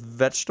waffles with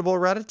vegetable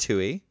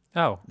ratatouille.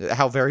 Oh.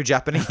 How very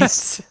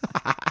Japanese.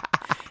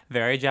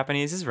 Very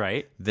Japanese is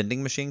right.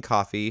 Vending machine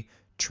coffee,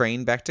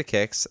 train back to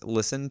Kicks,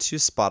 listened to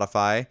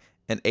Spotify,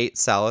 and ate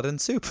salad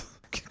and soup.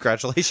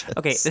 Congratulations.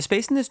 Okay, the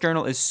space in this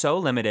journal is so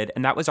limited,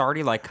 and that was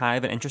already like kind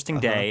of an interesting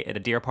day at a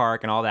deer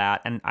park and all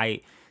that, and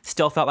I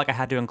still felt like I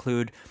had to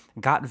include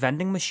got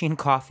vending machine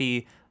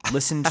coffee,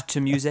 listened to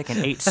music, and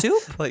ate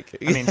soup. I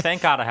mean,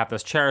 thank God I have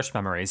those cherished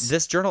memories.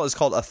 This journal is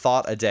called A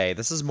Thought a Day.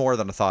 This is more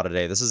than a thought a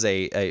day. This is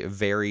a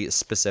very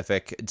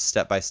specific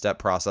step-by-step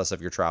process of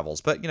your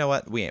travels. But you know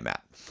what? We ain't mad.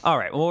 All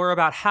right, well, we're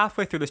about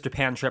halfway through this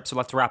Japan trip, so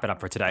let's wrap it up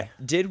for today.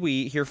 Did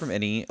we hear from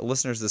any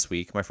listeners this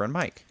week, my friend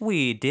Mike?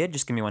 We did.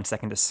 Just give me 1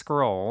 second to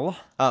scroll.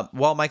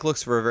 While Mike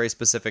looks for a very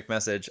specific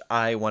message,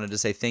 I wanted to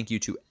say thank you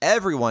to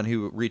everyone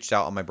who reached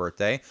out on my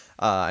birthday.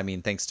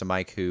 Thanks to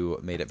Mike, who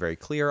made it very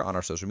clear on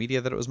our social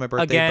media that it was my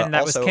birthday. Again, but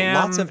that also was Cam.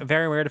 lots of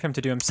very weird of him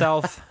to do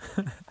himself.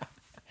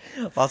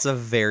 Lots of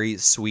very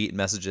sweet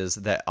messages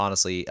that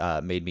honestly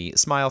made me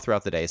smile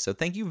throughout the day. So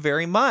thank you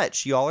very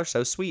much. You all are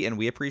so sweet, and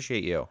we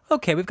appreciate you.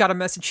 Okay, we've got a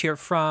message here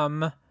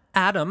from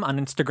Adam on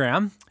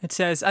Instagram. It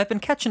says, I've been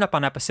catching up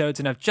on episodes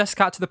and I've just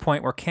got to the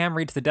point where Cam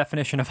reads the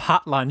definition of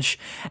hot lunch.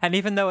 And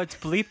even though it's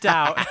bleeped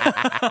out,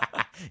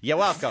 You're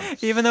welcome.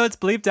 Even though it's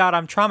bleeped out,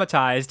 I'm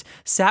traumatized.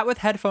 Sat with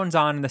headphones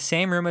on in the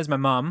same room as my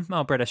mom.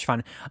 Oh, British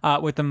fun.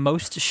 With the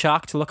most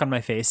shocked look on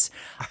my face.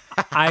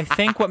 I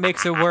think what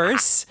makes it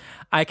worse,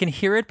 I can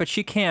hear it, but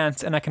she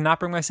can't, and I cannot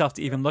bring myself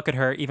to even look at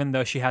her, even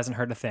though she hasn't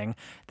heard a thing.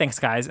 Thanks,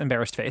 guys.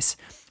 Embarrassed face.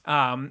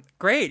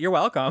 Great. You're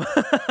welcome.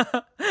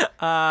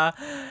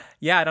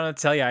 Yeah, I don't know what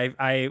to tell you.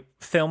 I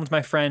filmed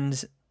my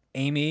friend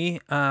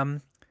Amy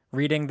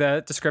reading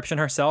the description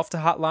herself to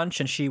Hot Lunch,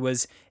 and she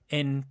was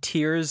in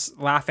tears,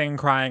 laughing,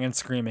 crying, and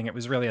screaming. It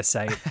was really a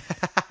sight.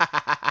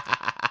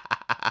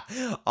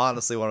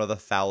 Honestly, one of the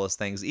foulest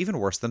things, even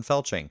worse than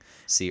felching.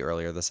 See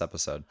earlier this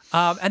episode.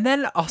 And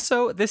then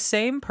also this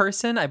same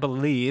person, I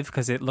believe,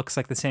 because it looks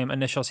like the same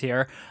initials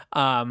here,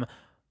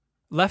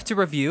 left a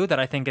review that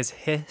I think is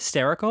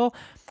hysterical.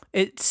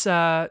 It's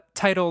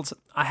titled,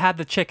 I had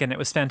the chicken, it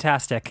was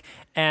fantastic.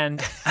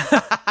 And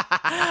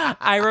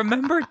I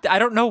remember, I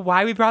don't know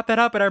why we brought that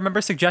up, but I remember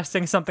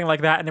suggesting something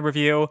like that in the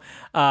review.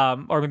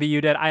 Or maybe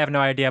you did. I have no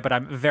idea, but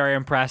I'm very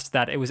impressed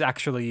that it was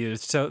actually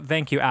used. So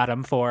thank you,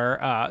 Adam, for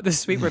the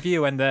sweet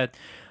review and the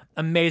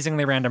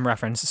Amazingly random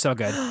reference. So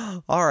good.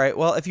 All right.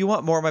 Well, if you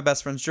want more of My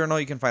Best Friend's Journal,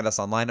 you can find us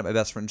online at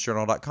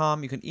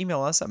mybestfriendsjournal.com. You can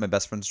email us at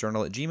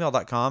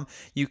mybestfriendsjournal@gmail.com.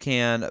 You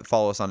can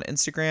follow us on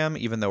Instagram,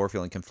 even though we're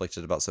feeling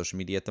conflicted about social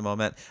media at the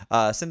moment.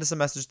 Send us a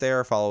message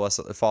there. Follow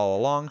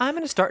along. I'm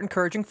going to start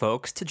encouraging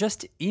folks to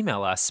just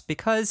email us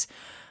because,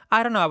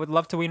 I don't know, I would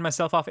love to wean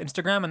myself off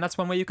Instagram, and that's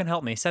one way you can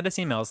help me. Send us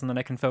emails, and then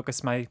I can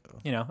focus my,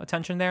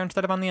 attention there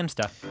instead of on the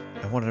Insta.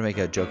 I wanted to make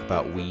a joke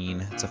about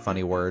wean. It's a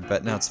funny word,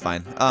 but no, it's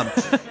fine.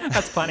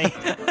 That's funny.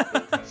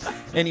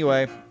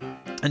 Anyway,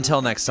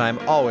 until next time,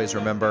 always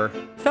remember...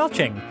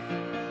 Felching.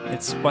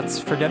 It's what's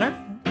for dinner?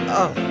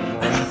 Oh,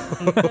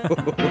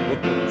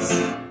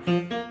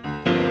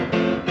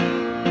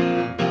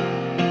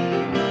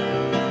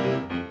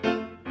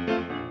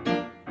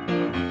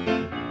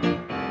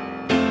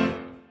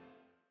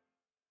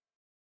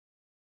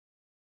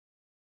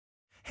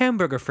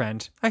 Hamburger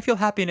friend. I feel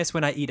happiness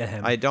when I eat a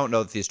him. I don't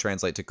know that these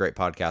translate to great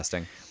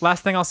podcasting.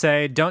 Last thing I'll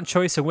say, don't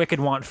choice a wicked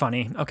want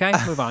funny. Okay,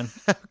 move on.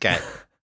 Okay.